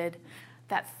grounded,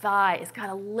 that thigh has got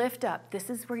to lift up. This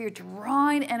is where you're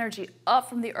drawing energy up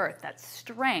from the earth, that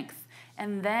strength.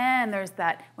 And then there's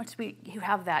that, once you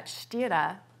have that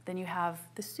sthira, then you have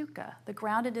the sukha. The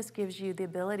groundedness gives you the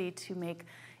ability to make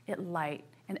it light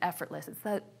and effortless. It's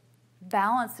that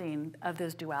balancing of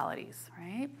those dualities,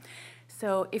 right?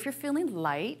 So if you're feeling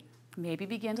light, maybe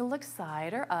begin to look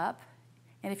side or up.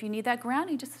 And if you need that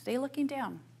grounding, just stay looking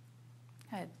down.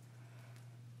 Good.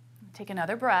 Take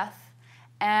another breath.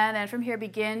 And then from here,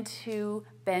 begin to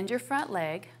bend your front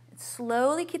leg.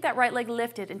 Slowly keep that right leg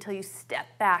lifted until you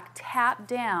step back, tap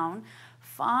down,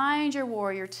 find your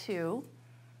warrior two.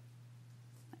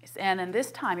 Nice. And then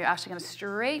this time, you're actually going to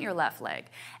straighten your left leg.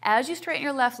 As you straighten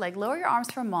your left leg, lower your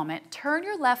arms for a moment. Turn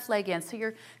your left leg in so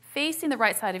you're facing the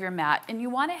right side of your mat, and you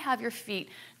want to have your feet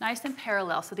nice and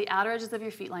parallel so the outer edges of your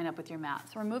feet line up with your mat.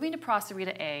 So we're moving to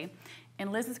Prasarita A,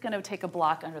 and Liz is going to take a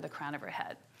block under the crown of her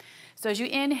head. So as you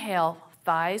inhale,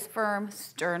 thighs firm,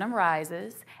 sternum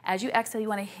rises. As you exhale, you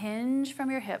want to hinge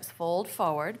from your hips, fold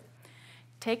forward.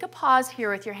 Take a pause here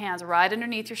with your hands right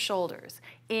underneath your shoulders.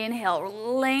 Inhale,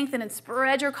 lengthen and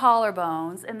spread your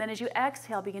collarbones, and then as you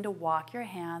exhale, begin to walk your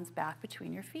hands back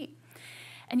between your feet.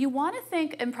 And you want to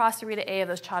think in Prasarita A of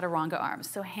those chaturanga arms.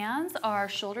 So hands are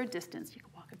shoulder distance. You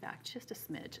can walk them back just a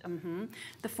smidge.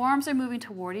 The forearms are moving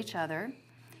toward each other.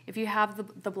 If you have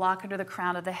the block under the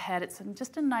crown of the head, it's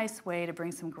just a nice way to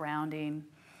bring some grounding.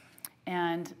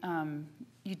 And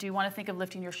you do want to think of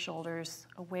lifting your shoulders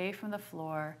away from the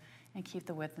floor and keep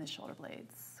the width in the shoulder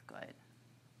blades. Good.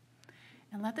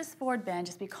 And let this forward bend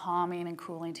just be calming and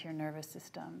cooling to your nervous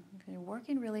system. If you're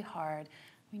working really hard,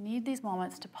 we need these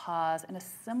moments to pause and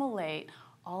assimilate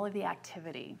all of the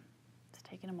activity. Just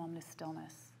taking a moment of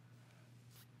stillness.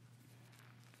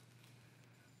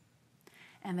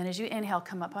 And then as you inhale,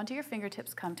 come up onto your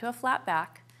fingertips, come to a flat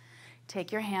back.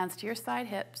 Take your hands to your side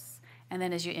hips. And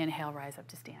then as you inhale, rise up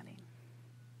to standing.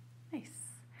 Nice.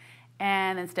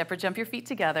 And then step or jump your feet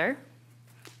together.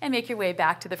 And make your way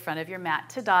back to the front of your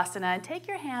mat, Tadasana, and take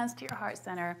your hands to your heart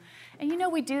center. And you know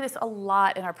we do this a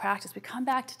lot in our practice. We come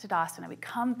back to Tadasana. We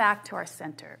come back to our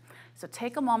center. So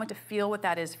take a moment to feel what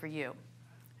that is for you.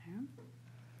 Okay.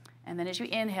 And then as you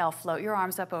inhale, float your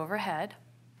arms up overhead.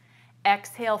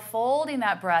 Exhale, folding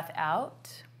that breath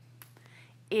out.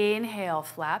 Inhale,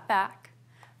 flat back.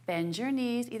 Bend your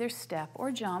knees, either step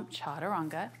or jump,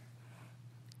 Chaturanga.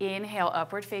 Inhale,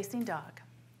 upward facing dog.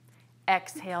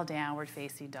 Exhale, downward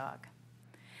facing dog.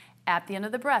 At the end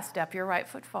of the breath, step your right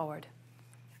foot forward.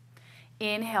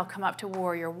 Inhale, come up to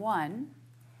warrior one.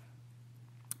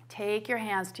 Take your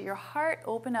hands to your heart,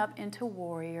 open up into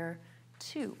warrior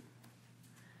two.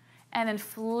 And then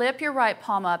flip your right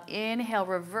palm up. Inhale,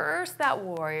 reverse that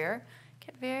warrior.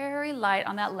 Get very light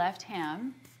on that left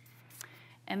hand.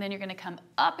 And then you're going to come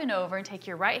up and over and take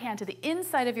your right hand to the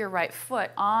inside of your right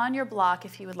foot on your block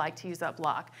if you would like to use that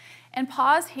block. And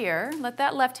pause here. Let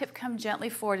that left hip come gently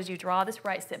forward as you draw this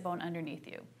right sit bone underneath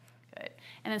you. Good.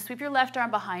 And then sweep your left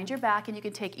arm behind your back, and you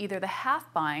can take either the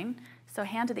half bind, so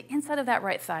hand to the inside of that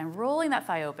right thigh and rolling that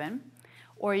thigh open,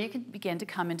 or you can begin to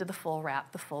come into the full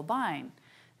wrap, the full bind.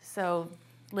 So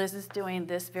Liz is doing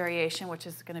this variation, which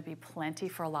is going to be plenty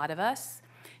for a lot of us.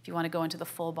 If you want to go into the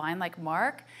full bind like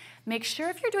Mark, make sure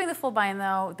if you're doing the full bind,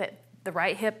 though, that the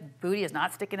right hip booty is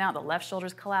not sticking out, the left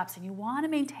shoulder's collapsing. You want to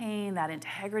maintain that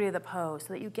integrity of the pose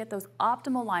so that you get those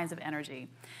optimal lines of energy.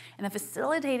 And then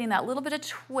facilitating that little bit of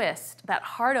twist, that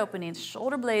heart opening,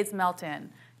 shoulder blades melt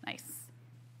in. Nice.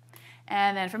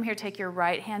 And then from here, take your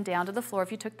right hand down to the floor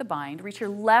if you took the bind. Reach your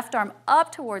left arm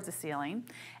up towards the ceiling.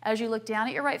 As you look down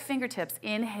at your right fingertips,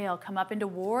 inhale, come up into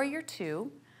warrior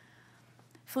two.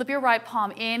 Flip your right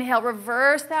palm, inhale,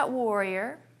 reverse that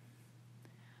warrior.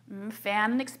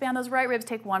 Fan and expand those right ribs,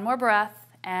 take one more breath,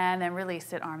 and then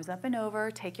release it, arms up and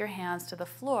over, take your hands to the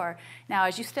floor. Now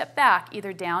as you step back,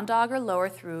 either down dog or lower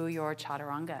through your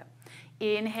Chaturanga.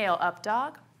 Inhale, up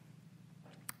dog,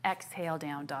 exhale,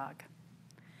 down dog.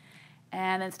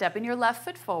 And then stepping your left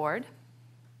foot forward.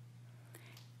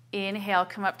 Inhale,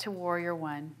 come up to warrior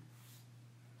one.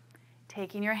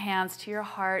 Taking your hands to your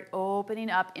heart, opening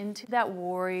up into that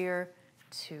warrior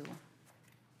two.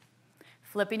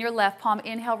 Flipping your left palm,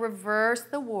 inhale, reverse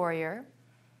the warrior.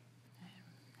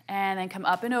 And then come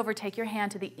up and over, take your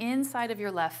hand to the inside of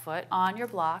your left foot on your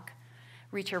block.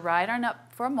 Reach your right arm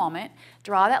up for a moment.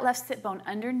 Draw that left sit bone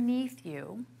underneath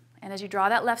you. And as you draw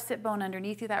that left sit bone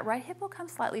underneath you, that right hip will come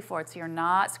slightly forward so you're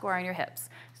not squaring your hips.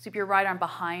 Sweep your right arm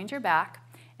behind your back.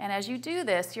 And as you do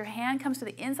this, your hand comes to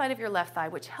the inside of your left thigh,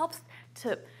 which helps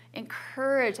to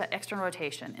encourage that external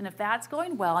rotation. And if that's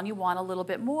going well and you want a little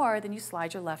bit more, then you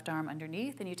slide your left arm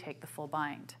underneath and you take the full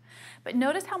bind. But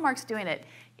notice how Mark's doing it.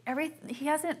 He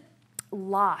hasn't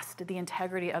lost the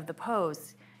integrity of the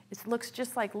pose. It looks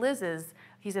just like Liz's.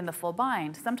 He's in the full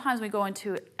bind. Sometimes we go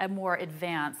into a more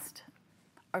advanced,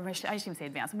 or I shouldn't even say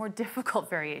advanced, a more difficult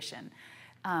variation.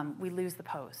 We lose the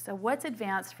pose. So what's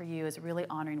advanced for you is really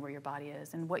honoring where your body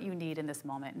is and what you need in this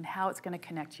moment and how it's going to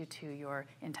connect you to your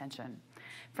intention.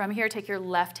 From here, take your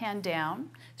left hand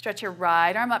down. Stretch your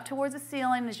right arm up towards the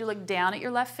ceiling as you look down at your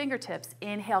left fingertips.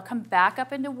 Inhale, come back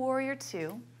up into warrior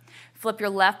two. Flip your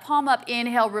left palm up.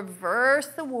 Inhale, reverse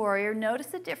the warrior. Notice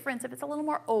the difference if it's a little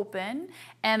more open.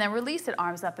 And then release it,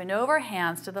 arms up and over,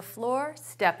 hands to the floor.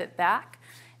 Step it back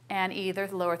and either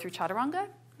lower through Chaturanga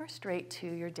or straight to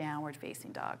your downward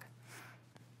facing dog.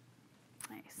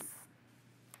 Nice.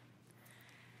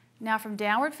 Now from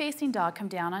downward facing dog, come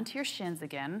down onto your shins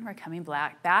again. We're coming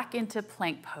back into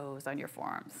plank pose on your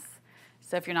forearms.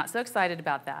 So if you're not so excited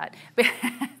about that,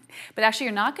 but actually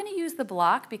you're not going to use the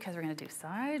block because we're going to do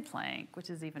side plank,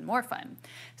 which is even more fun.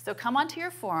 So come onto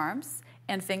your forearms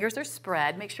and fingers are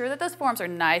spread. Make sure that those forearms are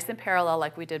nice and parallel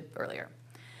like we did earlier.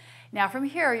 Now from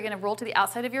here, you're going to roll to the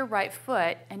outside of your right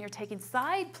foot, and you're taking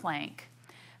side plank.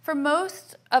 For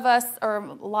most of us, or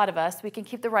a lot of us, we can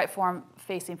keep the right forearm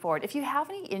facing forward. If you have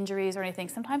any injuries or anything,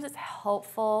 sometimes it's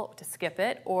helpful to skip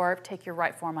it or take your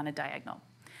right forearm on a diagonal.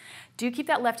 Do keep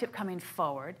that left hip coming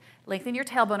forward. Lengthen your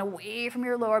tailbone away from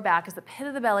your lower back as the pit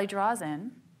of the belly draws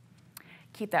in.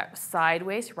 Keep that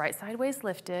sideways, right sideways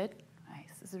lifted.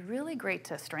 Nice. This is really great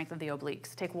to strengthen the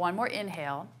obliques. Take one more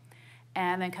inhale,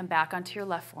 and then come back onto your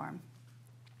left form.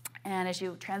 And as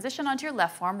you transition onto your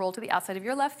left form, roll to the outside of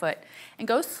your left foot and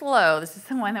go slow. This is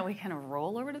the one that we can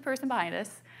roll over to the person behind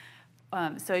us.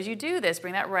 So as you do this,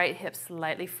 bring that right hip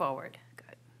slightly forward.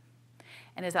 Good.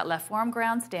 And as that left forearm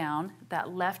grounds down,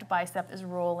 that left bicep is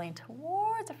rolling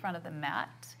towards the front of the mat.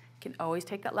 You can always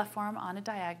take that left forearm on a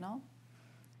diagonal.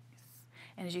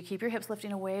 And as you keep your hips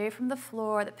lifting away from the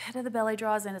floor, the pit of the belly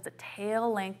draws in as the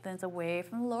tail lengthens away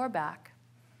from the lower back.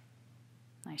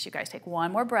 Nice. You guys take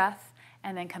one more breath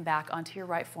and then come back onto your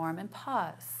right forearm and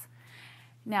pause.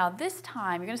 Now this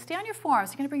time, you're going to stay on your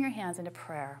forearms. You're going to bring your hands into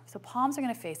prayer. So palms are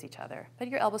going to face each other, but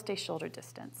your elbows stay shoulder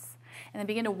distance. And then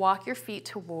begin to walk your feet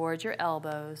towards your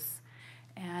elbows.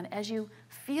 And as you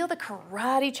feel the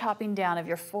karate chopping down of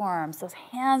your forearms, those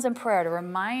hands in prayer to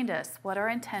remind us what our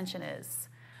intention is,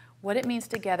 what it means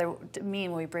together to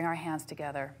mean when we bring our hands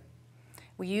together.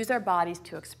 We use our bodies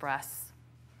to express,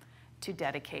 to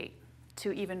dedicate,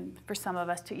 to even, for some of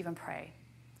us, to even pray,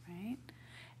 right?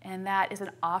 And that is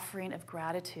an offering of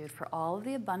gratitude for all of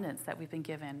the abundance that we've been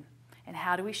given. And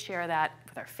how do we share that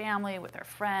with our family, with our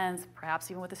friends, perhaps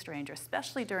even with a stranger,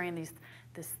 especially during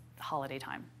this holiday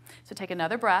time. So take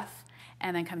another breath,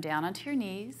 and then come down onto your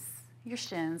knees, your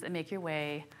shins, and make your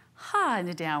way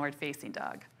into downward facing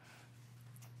dog.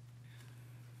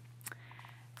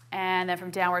 And then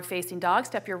from downward facing dog,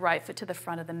 step your right foot to the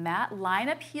front of the mat. Line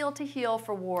up heel to heel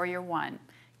for warrior one.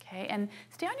 Okay, and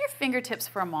stay on your fingertips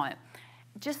for a moment.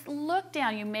 Just look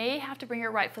down. You may have to bring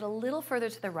your right foot a little further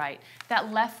to the right.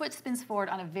 That left foot spins forward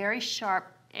on a very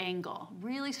sharp angle,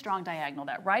 really strong diagonal.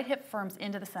 That right hip firms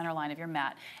into the center line of your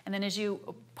mat. And then as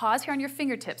you pause here on your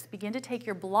fingertips, begin to take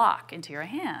your block into your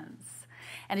hands.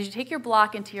 And as you take your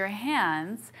block into your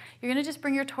hands, you're going to just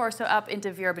bring your torso up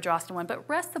into Virabhadrasana 1, but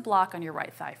rest the block on your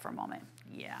right thigh for a moment.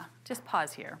 Yeah, just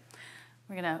pause here.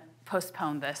 We're going to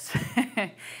postpone this.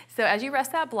 So as you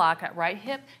rest that block, that right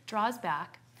hip draws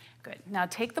back. Good. Now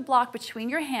take the block between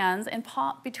your hands and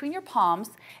between your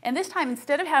palms, and this time,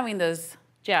 instead of having those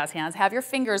jazz hands, have your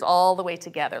fingers all the way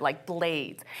together like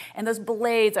blades, and those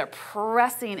blades are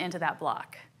pressing into that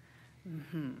block.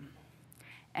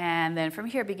 And then from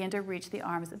here, begin to reach the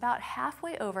arms about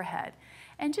halfway overhead.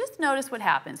 And just notice what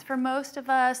happens. For most of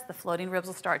us, the floating ribs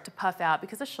will start to puff out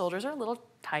because the shoulders are a little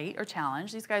tight or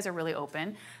challenged. These guys are really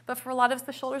open. But for a lot of us,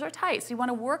 the shoulders are tight. So you want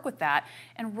to work with that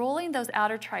and rolling those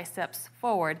outer triceps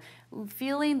forward,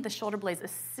 feeling the shoulder blades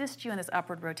assist you in this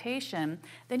upward rotation.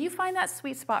 Then you find that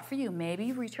sweet spot for you. Maybe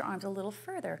you reach your arms a little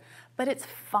further. But it's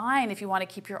fine if you want to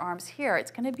keep your arms here.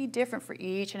 It's going to be different for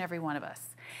each and every one of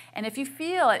us. And if you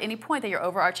feel at any point that you're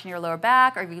overarching your lower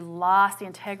back, or if you lost the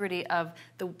integrity of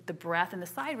the breath in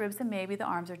the side ribs, then maybe the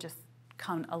arms are just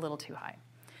come a little too high.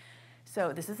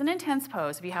 So this is an intense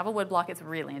pose. If you have a wood block, it's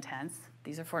really intense.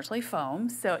 These are fortunately foam.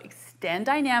 So extend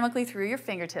dynamically through your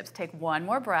fingertips. Take one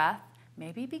more breath.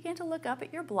 Maybe begin to look up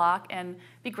at your block and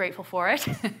be grateful for it.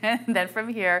 And then from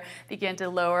here, begin to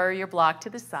lower your block to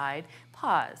the side.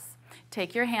 Pause.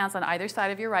 Take your hands on either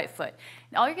side of your right foot.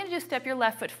 And all you're going to do is step your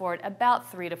left foot forward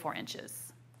about 3 to 4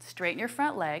 inches. Straighten your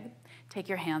front leg. Take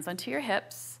your hands onto your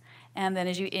hips. And then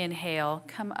as you inhale,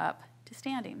 come up to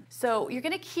standing. So you're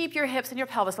going to keep your hips and your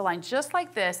pelvis aligned just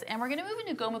like this. And we're going to move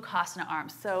into Gomukhasana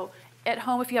arms. So at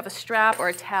home, if you have a strap or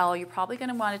a towel, you're probably going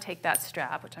to want to take that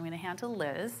strap, which I'm going to hand to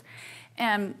Liz.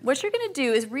 And what you're going to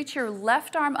do is reach your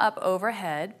left arm up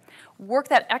overhead, work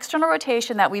that external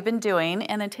rotation that we've been doing,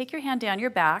 and then take your hand down your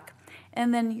back.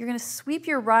 And then you're going to sweep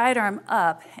your right arm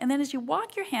up. And then as you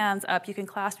walk your hands up, you can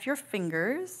clasp your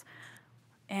fingers.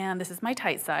 And this is my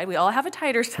tight side. We all have a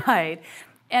tighter side.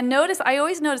 And notice, I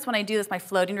always notice when I do this, my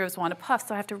floating ribs want to puff.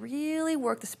 So I have to really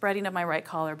work the spreading of my right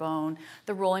collarbone,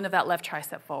 the rolling of that left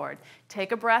tricep forward.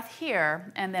 Take a breath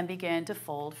here, and then begin to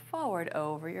fold forward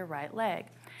over your right leg.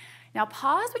 Now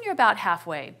pause when you're about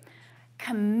halfway.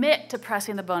 Commit to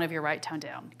pressing the bone of your right toe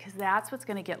down, because that's what's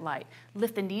going to get light.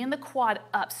 Lift the knee and the quad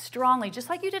up strongly, just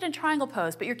like you did in triangle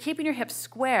pose, but you're keeping your hips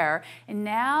square. And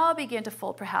now begin to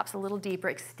fold perhaps a little deeper,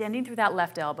 extending through that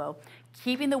left elbow,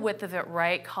 keeping the width of that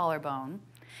right collarbone,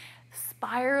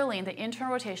 spiraling the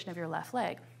internal rotation of your left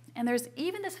leg. And there's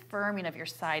even this firming of your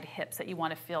side hips that you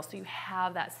want to feel, so you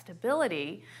have that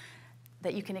stability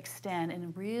that you can extend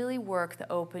and really work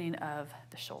the opening of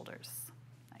the shoulders.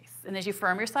 And as you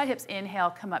firm your side hips,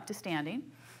 inhale, come up to standing.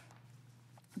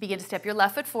 Begin to step your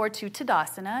left foot forward to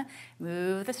Tadasana.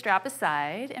 Move the strap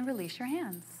aside and release your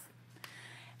hands.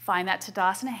 Find that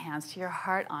Tadasana, hands to your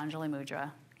heart, Anjali Mudra.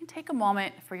 And take a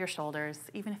moment for your shoulders,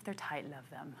 even if they're tight, love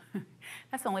them.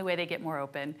 That's the only way they get more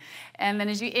open. And then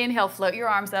as you inhale, float your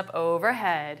arms up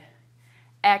overhead.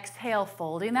 Exhale,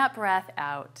 folding that breath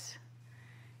out.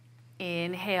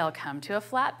 Inhale, come to a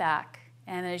flat back.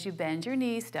 And then as you bend your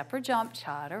knees, step or jump,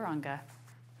 chaturanga.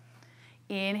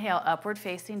 Inhale, upward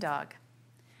facing dog.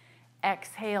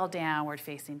 Exhale, downward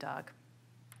facing dog.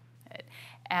 Good.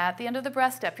 At the end of the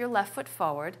breath, step your left foot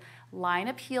forward. Line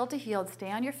up heel to heel and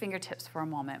stay on your fingertips for a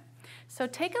moment. So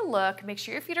take a look, make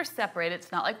sure your feet are separated.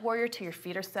 It's not like warrior two, your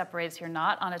feet are separated so you're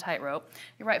not on a tightrope.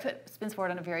 Your right foot spins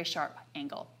forward on a very sharp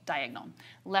angle, diagonal.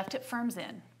 Left hip firms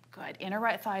in. Good. Inner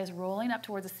right thigh is rolling up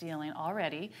towards the ceiling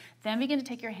already. Then begin to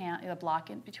take your hand, the block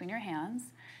in between your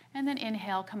hands, and then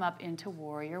inhale, come up into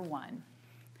warrior one.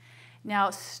 Now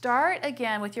start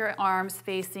again with your arms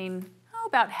facing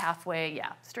about halfway,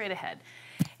 straight ahead.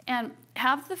 And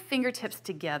have the fingertips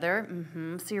together,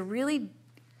 so you're really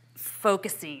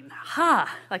focusing,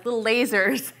 like little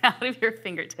lasers out of your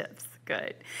fingertips.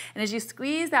 Good. And as you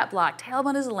squeeze that block,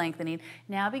 tailbone is lengthening.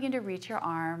 Now begin to reach your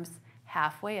arms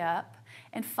halfway up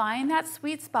and find that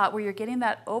sweet spot where you're getting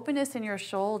that openness in your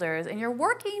shoulders and you're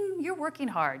working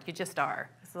hard. You just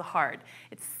are. This is hard.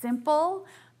 It's simple,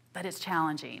 but it's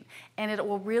challenging. And it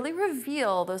will really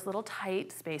reveal those little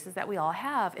tight spaces that we all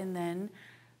have. And then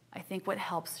I think what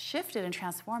helps shift it and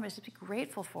transform it is to be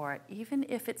grateful for it, even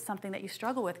if it's something that you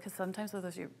struggle with, because sometimes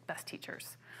those are your best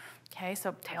teachers. Okay,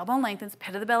 so tailbone lengthens,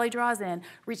 pit of the belly draws in,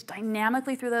 reach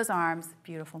dynamically through those arms.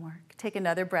 Beautiful, Mark. Take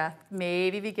another breath.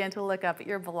 Maybe begin to look up at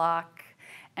your block,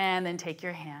 and then take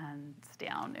your hands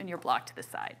down and your block to the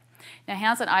side. Now,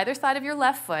 hands on either side of your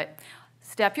left foot.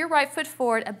 Step your right foot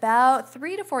forward about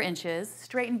 3 to 4 inches.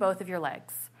 Straighten both of your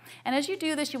legs. And as you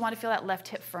do this, you want to feel that left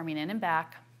hip firming in and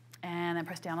back. And then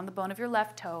press down on the bone of your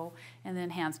left toe, and then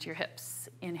hands to your hips.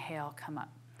 Inhale, come up.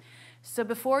 So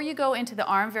before you go into the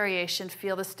arm variation,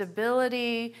 feel the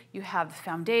stability, you have the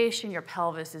foundation, your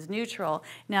pelvis is neutral.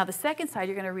 Now the second side,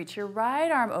 you're gonna reach your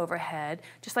right arm overhead,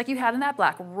 just like you had in that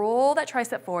block. Roll that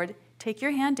tricep forward, take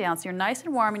your hand down so you're nice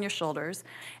and warm in your shoulders,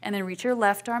 and then reach your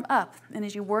left arm up. And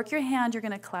as you work your hand, you're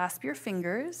gonna clasp your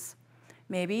fingers.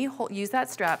 Maybe use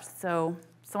that strap so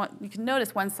you can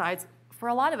notice one side's, for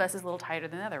a lot of us, is a little tighter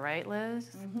than the other, right,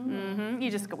 Liz?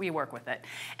 We work with it.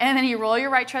 And then you roll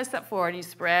your right tricep forward, you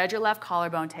spread your left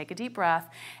collarbone, take a deep breath,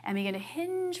 and begin to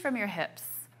hinge from your hips.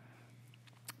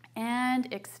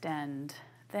 And extend.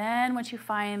 Then once you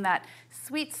find that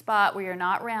sweet spot where you're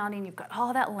not rounding, you've got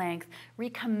all that length,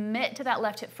 recommit to that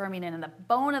left hip firming in and the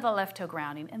bone of the left toe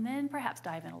grounding, and then perhaps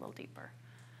dive in a little deeper.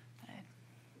 Okay.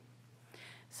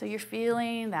 So you're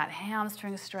feeling that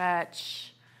hamstring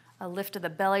stretch, a lift of the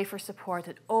belly for support,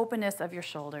 the openness of your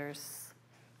shoulders.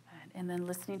 And then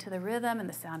listening to the rhythm and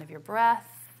the sound of your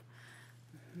breath.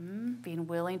 Being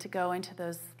willing to go into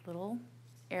those little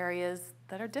areas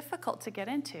that are difficult to get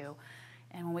into.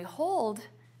 And when we hold,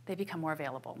 they become more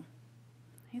available.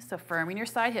 Okay, so firming your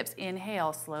side hips,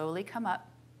 inhale, slowly come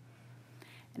up.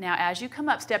 Now as you come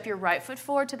up, step your right foot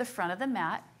forward to the front of the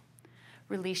mat.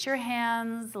 Release your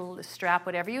hands, strap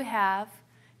whatever you have.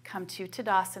 Come to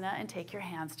Tadasana and take your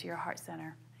hands to your heart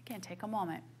center. Again, take a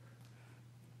moment.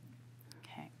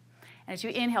 Okay. And as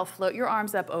you inhale, float your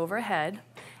arms up overhead.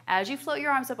 As you float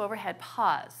your arms up overhead,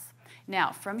 pause.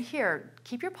 Now, from here,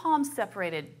 keep your palms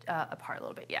separated apart a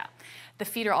little bit, The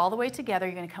feet are all the way together.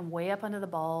 You're going to come way up under the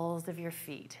balls of your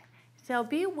feet. So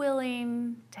be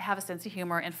willing to have a sense of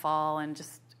humor and fall, and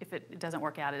just, if it doesn't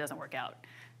work out, it doesn't work out.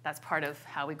 That's part of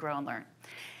how we grow and learn.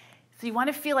 So you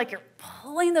want to feel like you're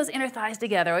pulling those inner thighs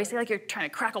together. I always feel like you're trying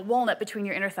to crack a walnut between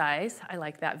your inner thighs. I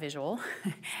like that visual.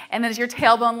 And then as your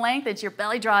tailbone lengthens, your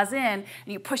belly draws in, and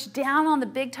you push down on the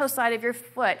big toe side of your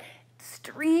foot.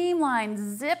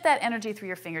 Streamline, zip that energy through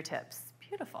your fingertips.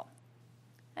 Beautiful.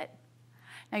 Good.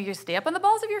 Now you stay up on the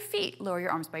balls of your feet. Lower your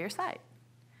arms by your side.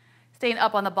 Staying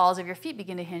up on the balls of your feet,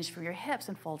 begin to hinge from your hips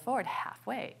and fold forward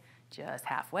halfway. Just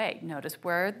halfway. Notice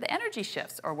where the energy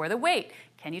shifts or where the weight.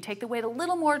 Can you take the weight a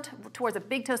little more towards the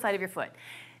big toe side of your foot?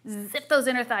 Zip those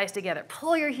inner thighs together.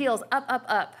 Pull your heels up, up,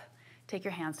 up. Take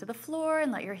your hands to the floor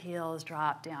and let your heels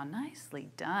drop down.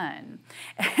 Nicely done.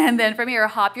 And then from here,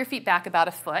 hop your feet back about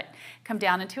a foot. Come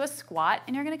down into a squat,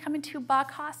 and you're going to come into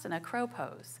Bakasana, crow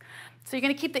pose. So you're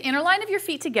going to keep the inner line of your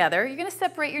feet together. You're going to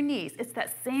separate your knees. It's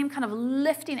that same kind of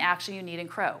lifting action you need in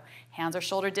crow. Hands are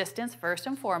shoulder distance first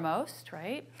and foremost,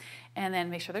 right? And then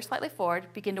make sure they're slightly forward.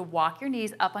 Begin to walk your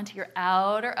knees up onto your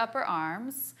outer upper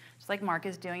arms, just like Mark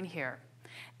is doing here.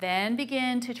 Then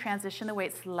begin to transition the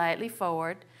weight slightly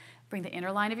forward. Bring the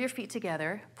inner line of your feet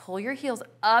together. Pull your heels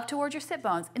up towards your sit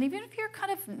bones. And even if you're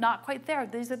kind of not quite there,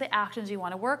 these are the actions you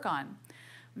want to work on.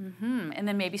 And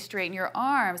then maybe straighten your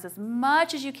arms as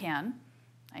much as you can.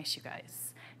 Nice, you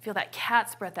guys. Feel that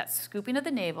cat's breath, that scooping of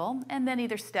the navel, and then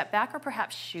either step back or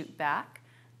perhaps shoot back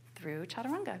through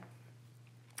chaturanga.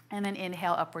 And then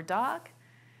inhale, upward dog.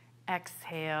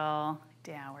 Exhale,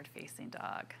 downward facing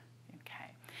dog.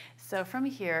 Okay. So from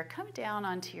here, come down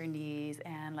onto your knees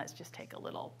and let's just take a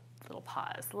little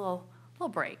pause, a little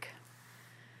break.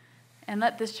 And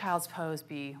let this child's pose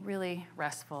be really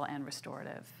restful and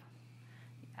restorative.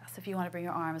 Yes, if you want to bring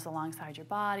your arms alongside your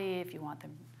body, if you want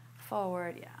them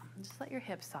forward, yeah, just let your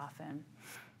hips soften.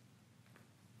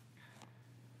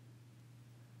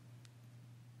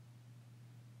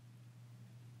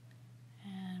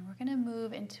 And we're going to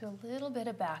move into a little bit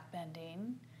of back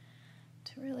bending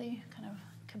to really kind of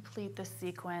complete this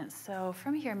sequence. So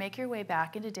from here, make your way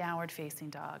back into downward facing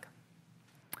dog.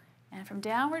 And from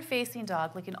downward facing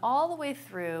dog, looking all the way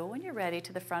through, when you're ready,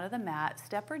 to the front of the mat,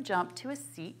 step or jump to a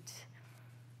seat.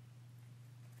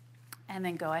 And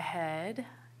then go ahead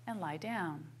and lie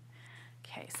down.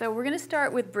 Okay, so we're going to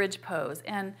start with bridge pose.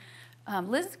 And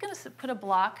Liz is going to put a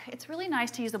block. It's really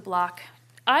nice to use a block.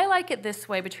 I like it this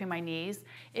way between my knees.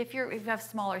 If you have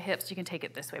smaller hips, you can take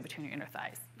it this way between your inner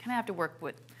thighs. Kind of have to work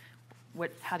with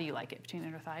how do you like it, between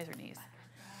inner thighs or knees?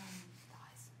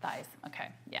 Thighs, okay,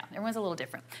 yeah, everyone's a little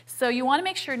different. So you want to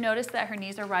make sure, notice that her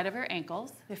knees are right over her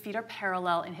ankles, the feet are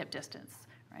parallel in hip distance,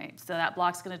 right? So that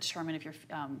block's going to determine if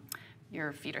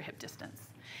your feet are hip distance.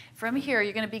 From here,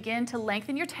 you're going to begin to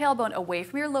lengthen your tailbone away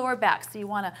from your lower back. So you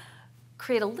want to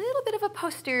create a little bit of a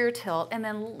posterior tilt and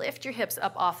then lift your hips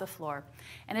up off the floor.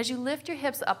 And as you lift your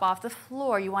hips up off the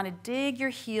floor, you want to dig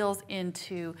your heels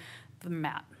into the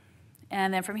mat.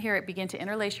 And then from here, begin to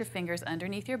interlace your fingers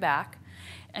underneath your back.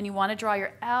 And you want to draw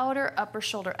your outer upper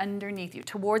shoulder underneath you,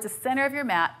 towards the center of your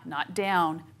mat, not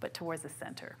down, but towards the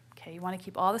center. Okay, you want to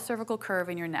keep all the cervical curve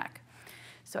in your neck.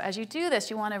 So as you do this,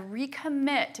 you want to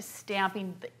recommit to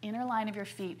stamping the inner line of your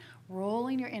feet,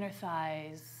 rolling your inner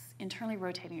thighs, internally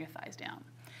rotating your thighs down.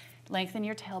 Lengthen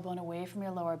your tailbone away from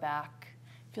your lower back.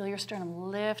 Feel your sternum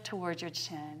lift towards your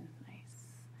chin. Nice.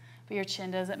 But your chin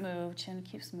doesn't move. Chin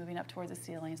keeps moving up towards the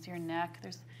ceiling. So your neck,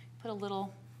 put a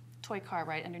little toy car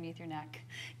right underneath your neck.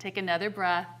 Take another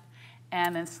breath,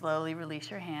 and then slowly release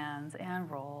your hands and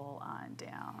roll on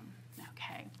down.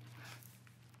 Okay.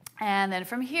 And then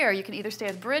from here, you can either stay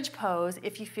with bridge pose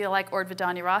if you feel like Urdhva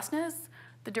Dhanurasana is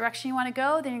the direction you want to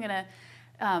go. Then you're going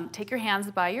to take your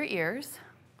hands by your ears,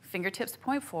 fingertips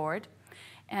point forward,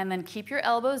 and then keep your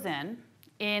elbows in.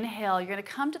 Inhale, you're going to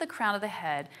come to the crown of the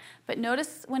head, but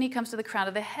notice when he comes to the crown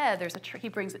of the head, he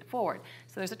brings it forward.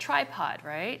 So there's a tripod,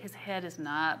 right? His head is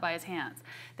not by his hands.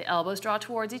 The elbows draw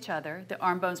towards each other, the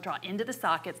arm bones draw into the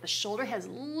sockets, the shoulder heads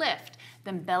lift,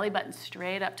 then belly button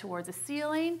straight up towards the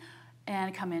ceiling,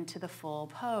 and come into the full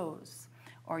pose.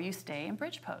 Or you stay in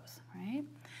bridge pose, right?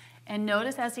 And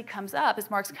notice as he comes up, as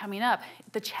Mark's coming up,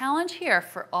 the challenge here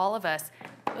for all of us,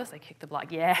 oops, I kicked the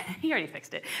block. Yeah, he already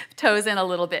fixed it. Toes in a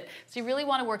little bit. So you really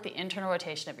want to work the internal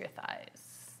rotation of your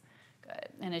thighs. Good.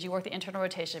 And as you work the internal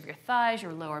rotation of your thighs,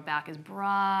 your lower back is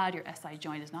broad, your SI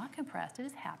joint is not compressed, it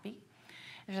is happy.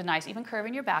 There's a nice even curve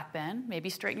in your back bend. Maybe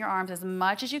straighten your arms as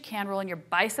much as you can, rolling your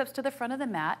biceps to the front of the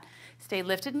mat. Stay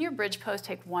lifted in your bridge pose,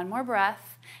 take one more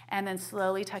breath, and then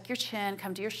slowly tuck your chin,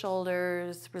 come to your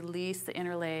shoulders, release the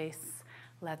interlace,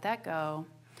 let that go.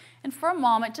 And for a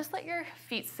moment, just let your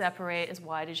feet separate as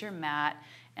wide as your mat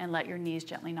and let your knees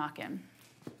gently knock in.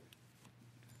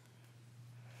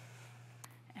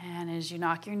 And as you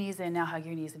knock your knees in, now hug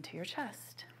your knees into your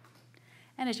chest.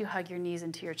 And as you hug your knees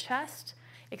into your chest,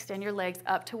 extend your legs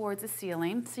up towards the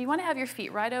ceiling. So you want to have your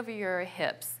feet right over your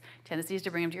hips. Tendency is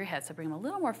to bring them to your head, so bring them a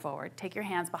little more forward. Take your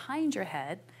hands behind your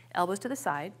head, elbows to the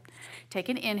side. Take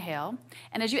an inhale.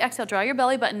 And as you exhale, draw your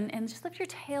belly button and just lift your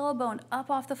tailbone up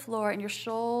off the floor and your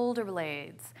shoulder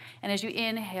blades. And as you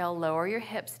inhale, lower your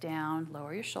hips down,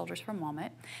 lower your shoulders for a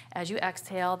moment. As you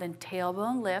exhale, then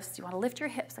tailbone lifts. You want to lift your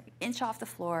hips like an inch off the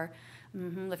floor.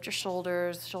 Lift your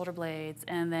shoulders, shoulder blades,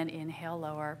 and then inhale,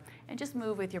 lower. And just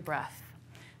move with your breath.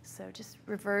 So just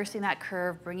reversing that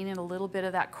curve, bringing in a little bit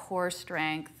of that core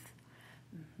strength.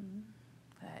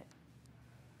 Good.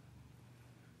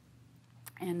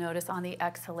 And notice on the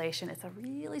exhalation, it's a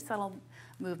really subtle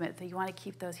movement that you want to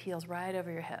keep those heels right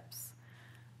over your hips.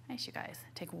 Nice, you guys.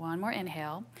 Take one more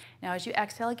inhale. Now as you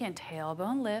exhale again,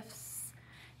 tailbone lifts.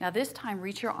 Now this time,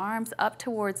 reach your arms up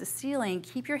towards the ceiling.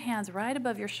 Keep your hands right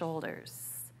above your shoulders.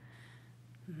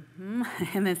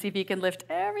 And then see if you can lift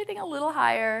everything a little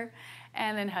higher.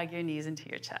 And then hug your knees into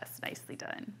your chest. Nicely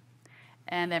done.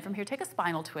 And then from here, take a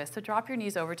spinal twist. So drop your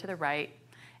knees over to the right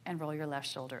and roll your left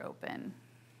shoulder open.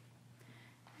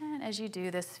 And as you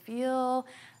do this, feel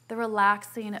the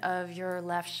relaxing of your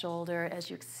left shoulder as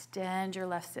you extend your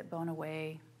left sit bone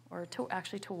away, or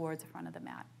actually towards the front of the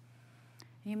mat.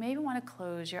 And you maybe want to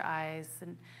close your eyes.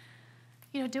 And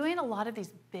doing a lot of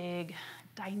these big,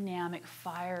 dynamic,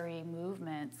 fiery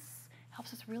movements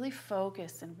helps us really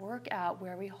focus and work out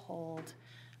where we hold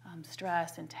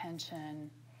stress and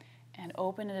tension, and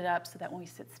open it up so that when we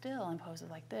sit still in poses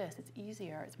like this, it's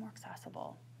easier, it's more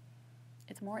accessible,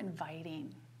 it's more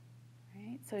inviting.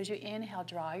 Right? So as you inhale,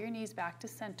 draw your knees back to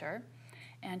center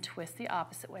and twist the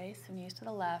opposite way, so knees to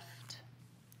the left.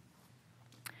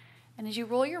 And as you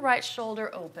roll your right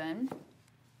shoulder open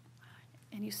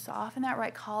and you soften that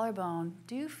right collarbone,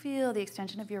 do feel the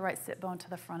extension of your right sit bone to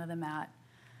the front of the mat.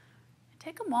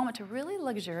 Take a moment to really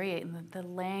luxuriate in the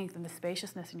length and the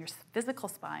spaciousness in your physical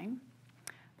spine,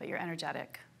 but you're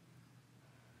energetic.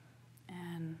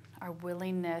 And our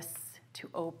willingness to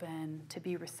open, to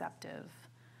be receptive.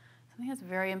 Something that's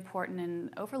very important and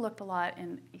overlooked a lot,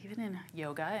 even in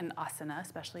yoga and asana,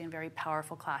 especially in very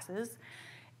powerful classes,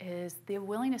 is the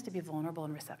willingness to be vulnerable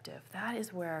and receptive. That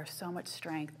is where so much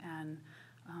strength and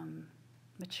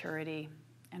maturity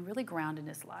and really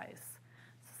groundedness lies.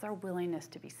 It's our willingness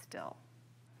to be still.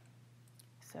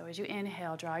 So as you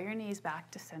inhale, draw your knees back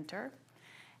to center.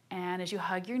 And as you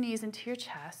hug your knees into your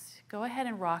chest, go ahead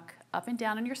and rock up and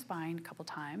down in your spine a couple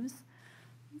times.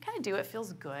 Kind of do it,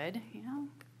 feels good,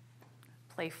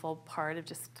 playful part of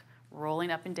just rolling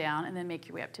up and down, and then make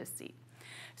your way up to a seat.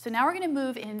 So now we're going to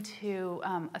move into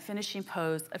a finishing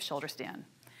pose of shoulder stand.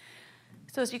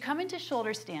 So as you come into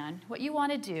shoulder stand, what you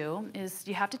want to do is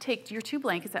you have to take your 2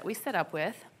 blankets that we set up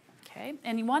with, okay?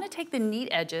 And you want to take the neat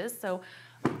edges. So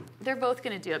they're both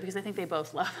going to do it because I think they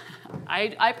both love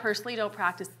it. I personally don't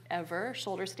practice ever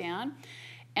shoulder stand.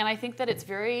 And I think that it's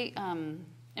very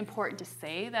important to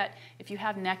say that if you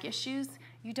have neck issues,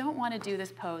 you don't want to do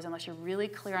this pose unless you're really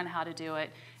clear on how to do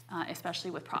it,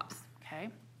 especially with props, okay?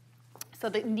 So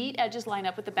the neat edges line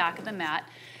up with the back of the mat.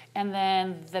 And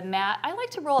then the mat, I like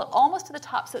to roll it almost to the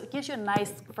top so it gives you a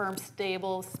nice, firm,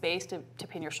 stable space to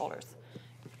pin your shoulders.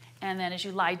 And then as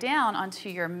you lie down onto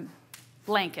your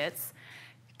blankets,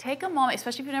 take a moment,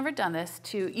 especially if you've never done this,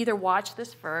 to either watch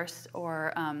this first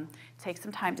or take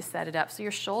some time to set it up. So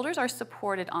your shoulders are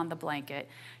supported on the blanket.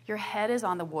 Your head is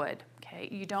on the wood, okay?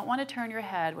 You don't want to turn your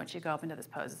head once you go up into this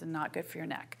pose. It's not good for your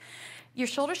neck. Your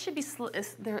shoulders should be,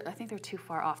 I think they're too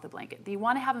far off the blanket. You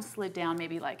want to have them slid down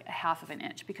maybe like 1/2 of an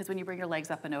inch, because when you bring your legs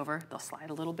up and over, they'll slide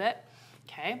a little bit,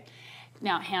 okay?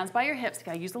 Now, hands by your hips. You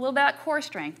got to use a little bit of core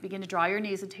strength. Begin to draw your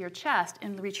knees into your chest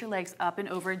and reach your legs up and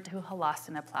over into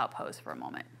Halasana plow pose for a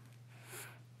moment.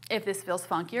 If this feels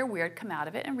funky or weird, come out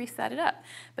of it and reset it up.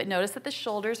 But notice that the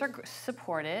shoulders are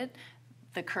supported.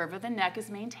 The curve of the neck is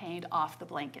maintained off the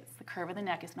blankets. The curve of the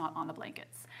neck is not on the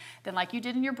blankets. Then, like you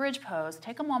did in your bridge pose,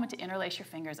 take a moment to interlace your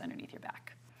fingers underneath your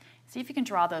back. See if you can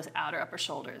draw those outer upper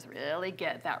shoulders. Really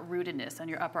get that rootedness on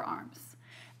your upper arms.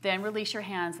 Then release your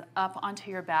hands up onto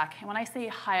your back. And when I say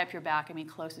high up your back, I mean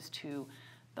closest to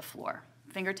the floor.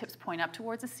 Fingertips point up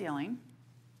towards the ceiling.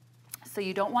 So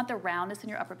you don't want the roundness in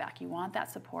your upper back. You want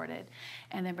that supported.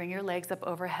 And then bring your legs up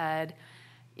overhead.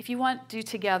 If you want, do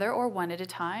together or one at a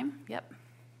time. Yep.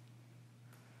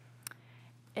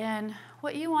 And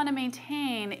what you want to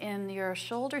maintain in your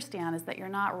shoulder stand is that you're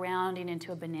not rounding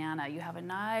into a banana. You have a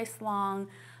nice long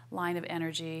line of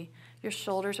energy. Your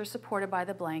shoulders are supported by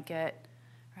the blanket,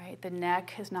 right? The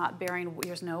neck is not bearing,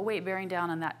 there's no weight bearing down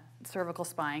on that cervical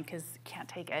spine because you can't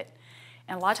take it.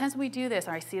 And a lot of times when we do this,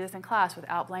 or I see this in class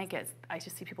without blankets, I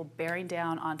just see people bearing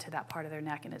down onto that part of their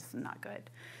neck, and it's not good.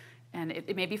 And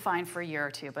it may be fine for a year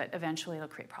or two, but eventually it'll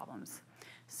create problems.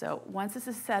 So once this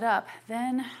is set up,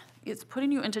 then it's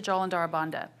putting you into Jalandhara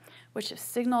Bandha, which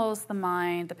signals the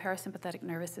mind, the parasympathetic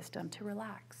nervous system, to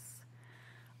relax.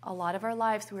 A lot of our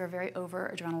lives, we are very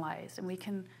over-adrenalized, and we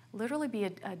can literally be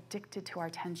addicted to our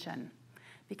tension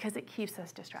because it keeps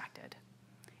us distracted.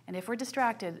 And if we're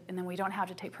distracted, and then we don't have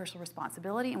to take personal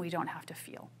responsibility, and we don't have to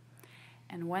feel.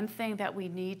 And one thing that we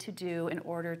need to do in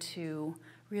order to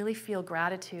really feel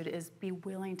gratitude is be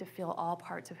willing to feel all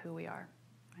parts of who we are,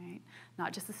 right?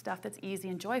 Not just the stuff that's easy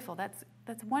and joyful, that's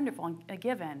wonderful and a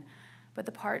given, but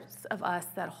the parts of us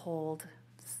that hold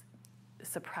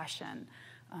suppression,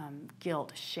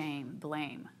 guilt, shame,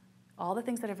 blame, all the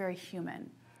things that are very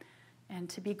human. And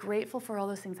to be grateful for all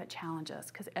those things that challenge us,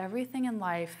 because everything in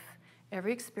life,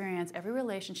 every experience, every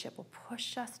relationship will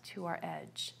push us to our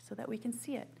edge so that we can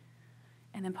see it.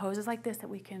 And then poses like this that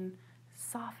we can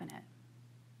soften it.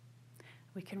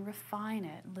 We can refine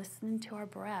it, listen to our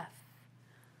breath,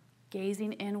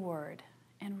 gazing inward,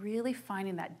 and really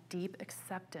finding that deep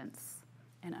acceptance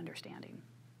and understanding.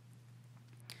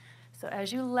 So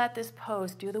as you let this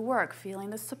pose do the work,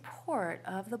 feeling the support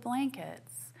of the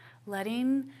blankets,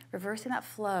 reversing that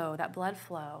flow, that blood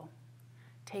flow,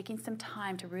 taking some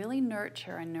time to really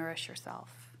nurture and nourish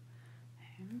yourself.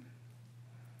 Okay.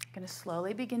 You're going to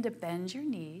slowly begin to bend your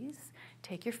knees,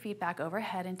 take your feet back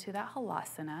overhead into that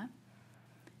halasana,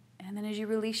 and then as you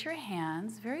release your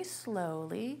hands, very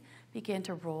slowly begin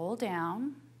to roll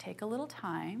down, take a little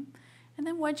time, and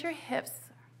then once your hips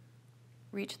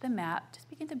reach the mat, just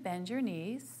begin to bend your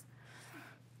knees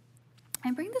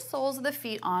and bring the soles of the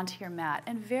feet onto your mat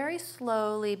and very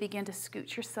slowly begin to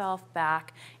scoot yourself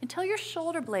back until your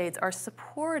shoulder blades are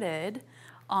supported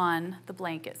on the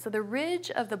blanket. So the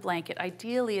ridge of the blanket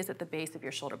ideally is at the base of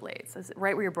your shoulder blades, so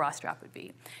right where your bra strap would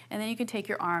be. And then you can take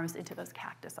your arms into those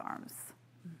cactus arms.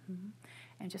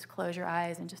 And just close your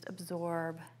eyes and just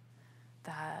absorb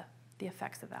the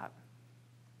effects of that.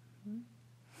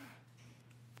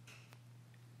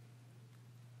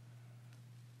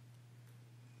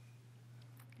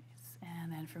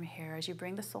 And then from here, as you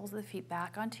bring the soles of the feet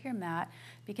back onto your mat,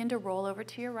 begin to roll over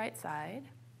to your right side.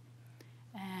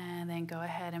 And then go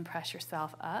ahead and press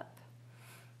yourself up.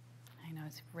 I know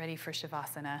it's ready for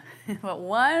Shavasana, but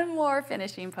one more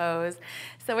finishing pose.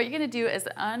 So what you're going to do is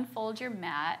unfold your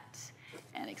mat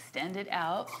and extend it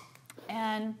out.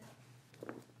 And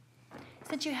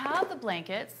since you have the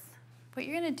blankets, what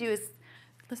you're going to do is,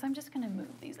 listen, I'm just going to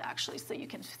move these actually so you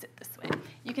can sit this way.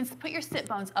 You can put your sit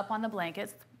bones up on the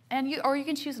blankets, or you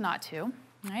can choose not to. All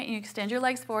right? You extend your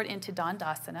legs forward into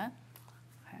Dandasana.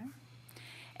 Okay?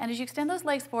 And as you extend those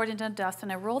legs forward into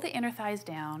Dandasana, roll the inner thighs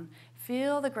down,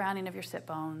 feel the grounding of your sit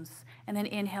bones, and then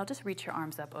inhale, just reach your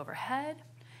arms up overhead.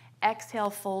 Exhale,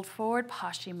 fold forward,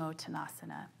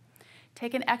 Paschimottanasana.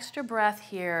 Take an extra breath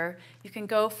here. You can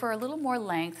go for a little more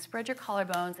length, spread your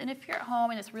collarbones, and if you're at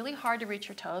home and it's really hard to reach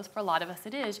your toes, for a lot of us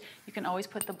it is, you can always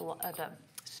put the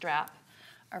strap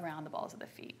around the balls of the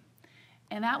feet.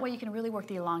 And that way you can really work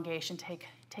the elongation,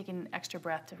 taking an extra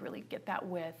breath to really get that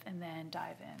width and then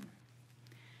dive in.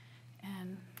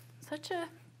 And such a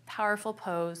powerful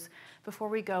pose before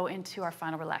we go into our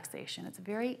final relaxation. It's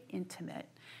very intimate.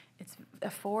 It's a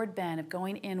forward bend of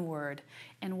going inward,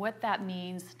 and what that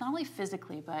means, not only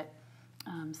physically, but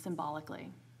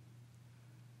symbolically.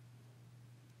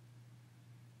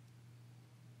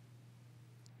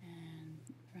 And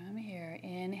from here,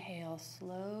 inhale,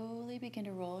 slowly begin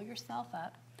to roll yourself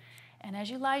up. And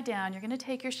as you lie down, you're going to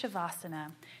take your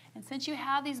Shavasana. And since you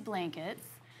have these blankets,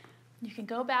 you can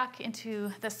go back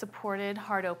into the supported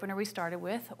heart opener we started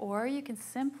with, or you can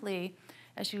simply,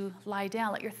 as you lie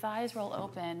down, let your thighs roll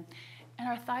open. And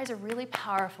our thighs are really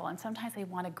powerful, and sometimes they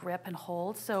want to grip and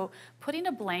hold. So putting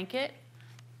a blanket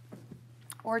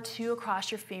or two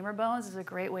across your femur bones is a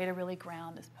great way to really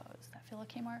ground this pose. Does that feel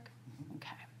okay, Mark?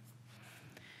 Okay.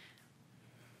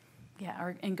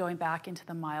 Yeah, and going back into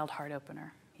the mild heart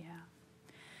opener. Yeah.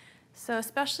 So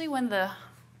especially when the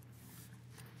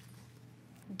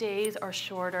days are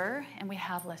shorter and we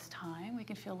have less time, we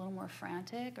can feel a little more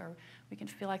frantic, or we can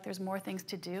feel like there's more things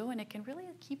to do, and it can really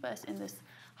keep us in this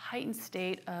heightened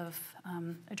state of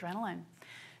adrenaline.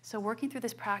 So working through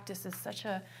this practice is such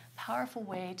a powerful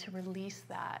way to release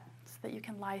that, so that you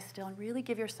can lie still and really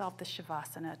give yourself the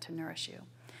Shavasana to nourish you.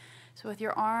 So with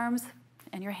your arms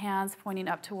and your hands pointing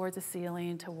up towards the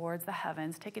ceiling, towards the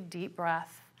heavens, take a deep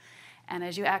breath, and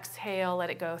as you exhale, let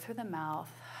it go through the mouth.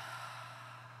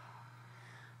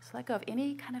 So let go of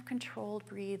any kind of controlled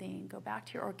breathing. Go back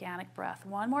to your organic breath.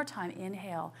 One more time,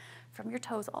 inhale from your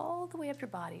toes all the way up your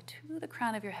body to the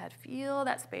crown of your head. Feel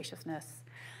that spaciousness.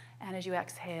 And as you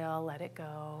exhale, let it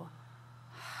go.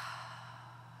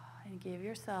 And give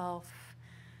yourself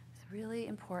this really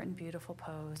important, beautiful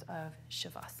pose of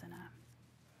Shavasana.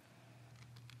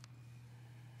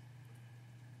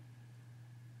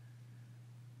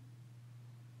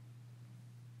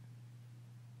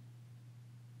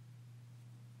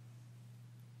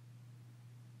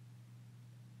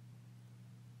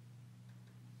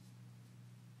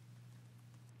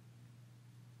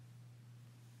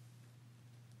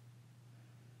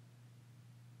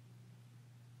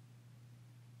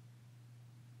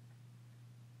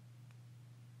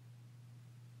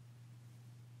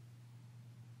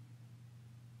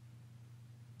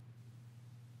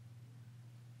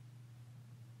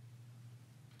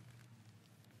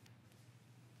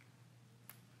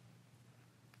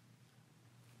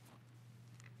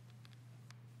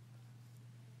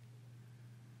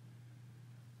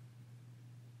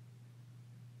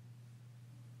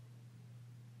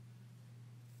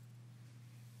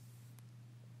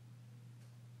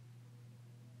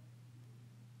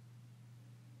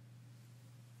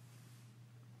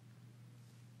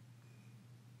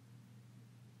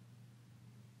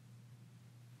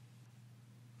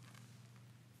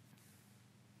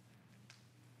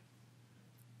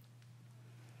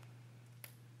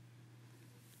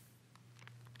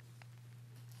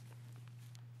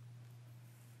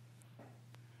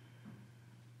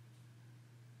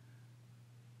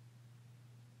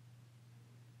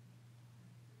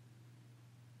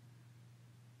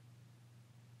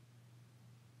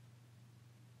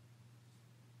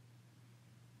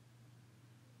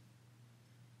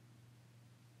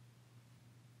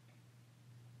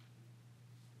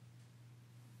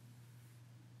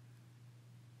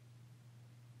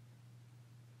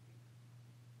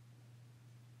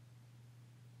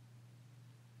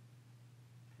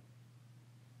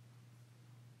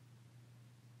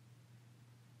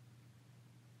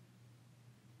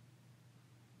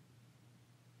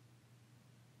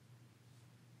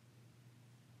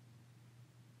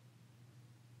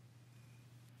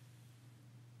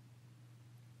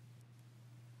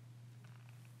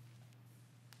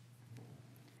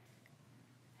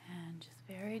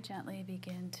 gently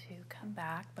begin to come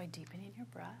back by deepening your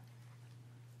breath.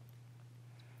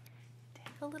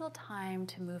 Take a little time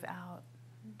to move out.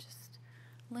 Just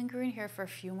lingering here for a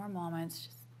few more moments.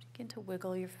 Just begin to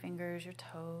wiggle your fingers, your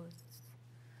toes.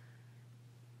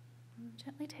 And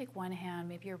gently take one hand,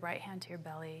 maybe your right hand to your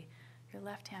belly, your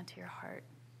left hand to your heart.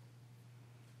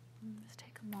 And just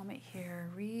take a moment here,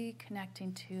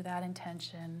 reconnecting to that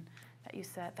intention that you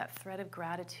set, that thread of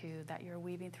gratitude that you're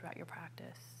weaving throughout your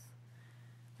practice.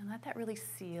 And let that really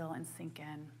seal and sink in.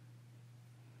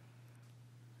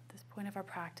 At this point of our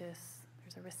practice,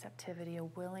 there's a receptivity, a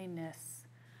willingness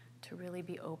to really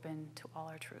be open to all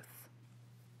our truth.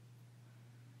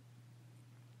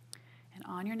 And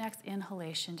on your next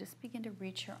inhalation, just begin to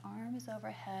reach your arms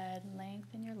overhead,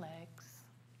 lengthen your legs.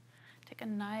 Take a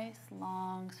nice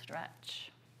long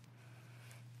stretch.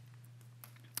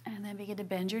 And then begin to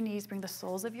bend your knees, bring the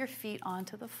soles of your feet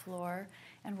onto the floor,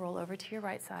 and roll over to your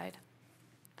right side.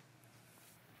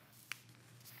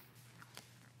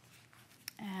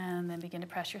 And then begin to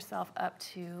press yourself up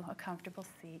to a comfortable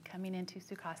seat, coming into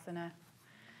Sukhasana.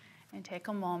 And take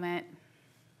a moment,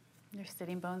 your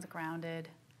sitting bones grounded,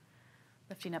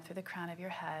 lifting up through the crown of your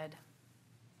head,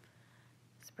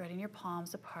 spreading your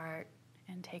palms apart,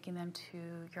 and taking them to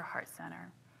your heart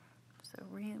center. So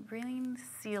really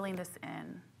sealing this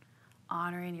in,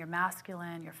 honoring your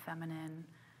masculine, your feminine,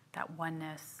 that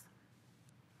oneness,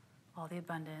 all the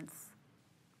abundance,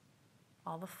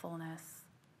 all the fullness,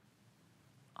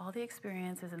 all the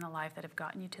experiences in the life that have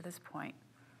gotten you to this point.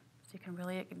 So you can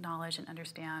really acknowledge and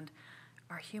understand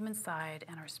our human side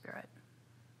and our spirit.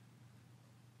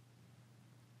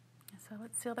 And so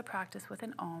let's seal the practice with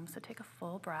an Om. So take a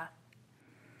full breath.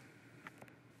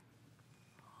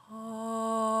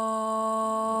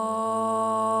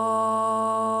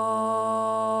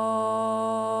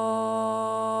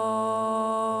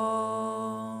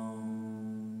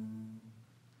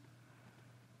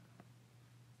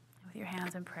 With your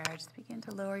hands in prayer, just begin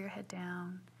to lower your head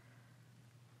down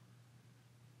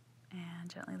and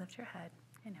gently lift your head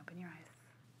and open your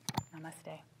eyes.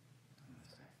 Namaste.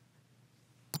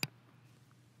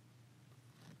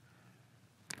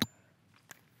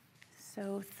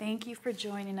 So thank you for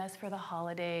joining us for the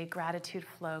holiday gratitude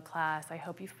flow class. I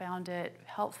hope you found it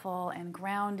helpful and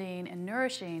grounding and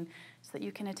nourishing so that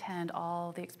you can attend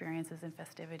all the experiences and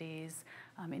festivities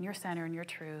in your center, in your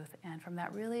truth, and from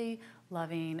that really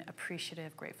loving,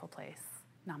 appreciative, grateful place.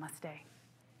 Namaste.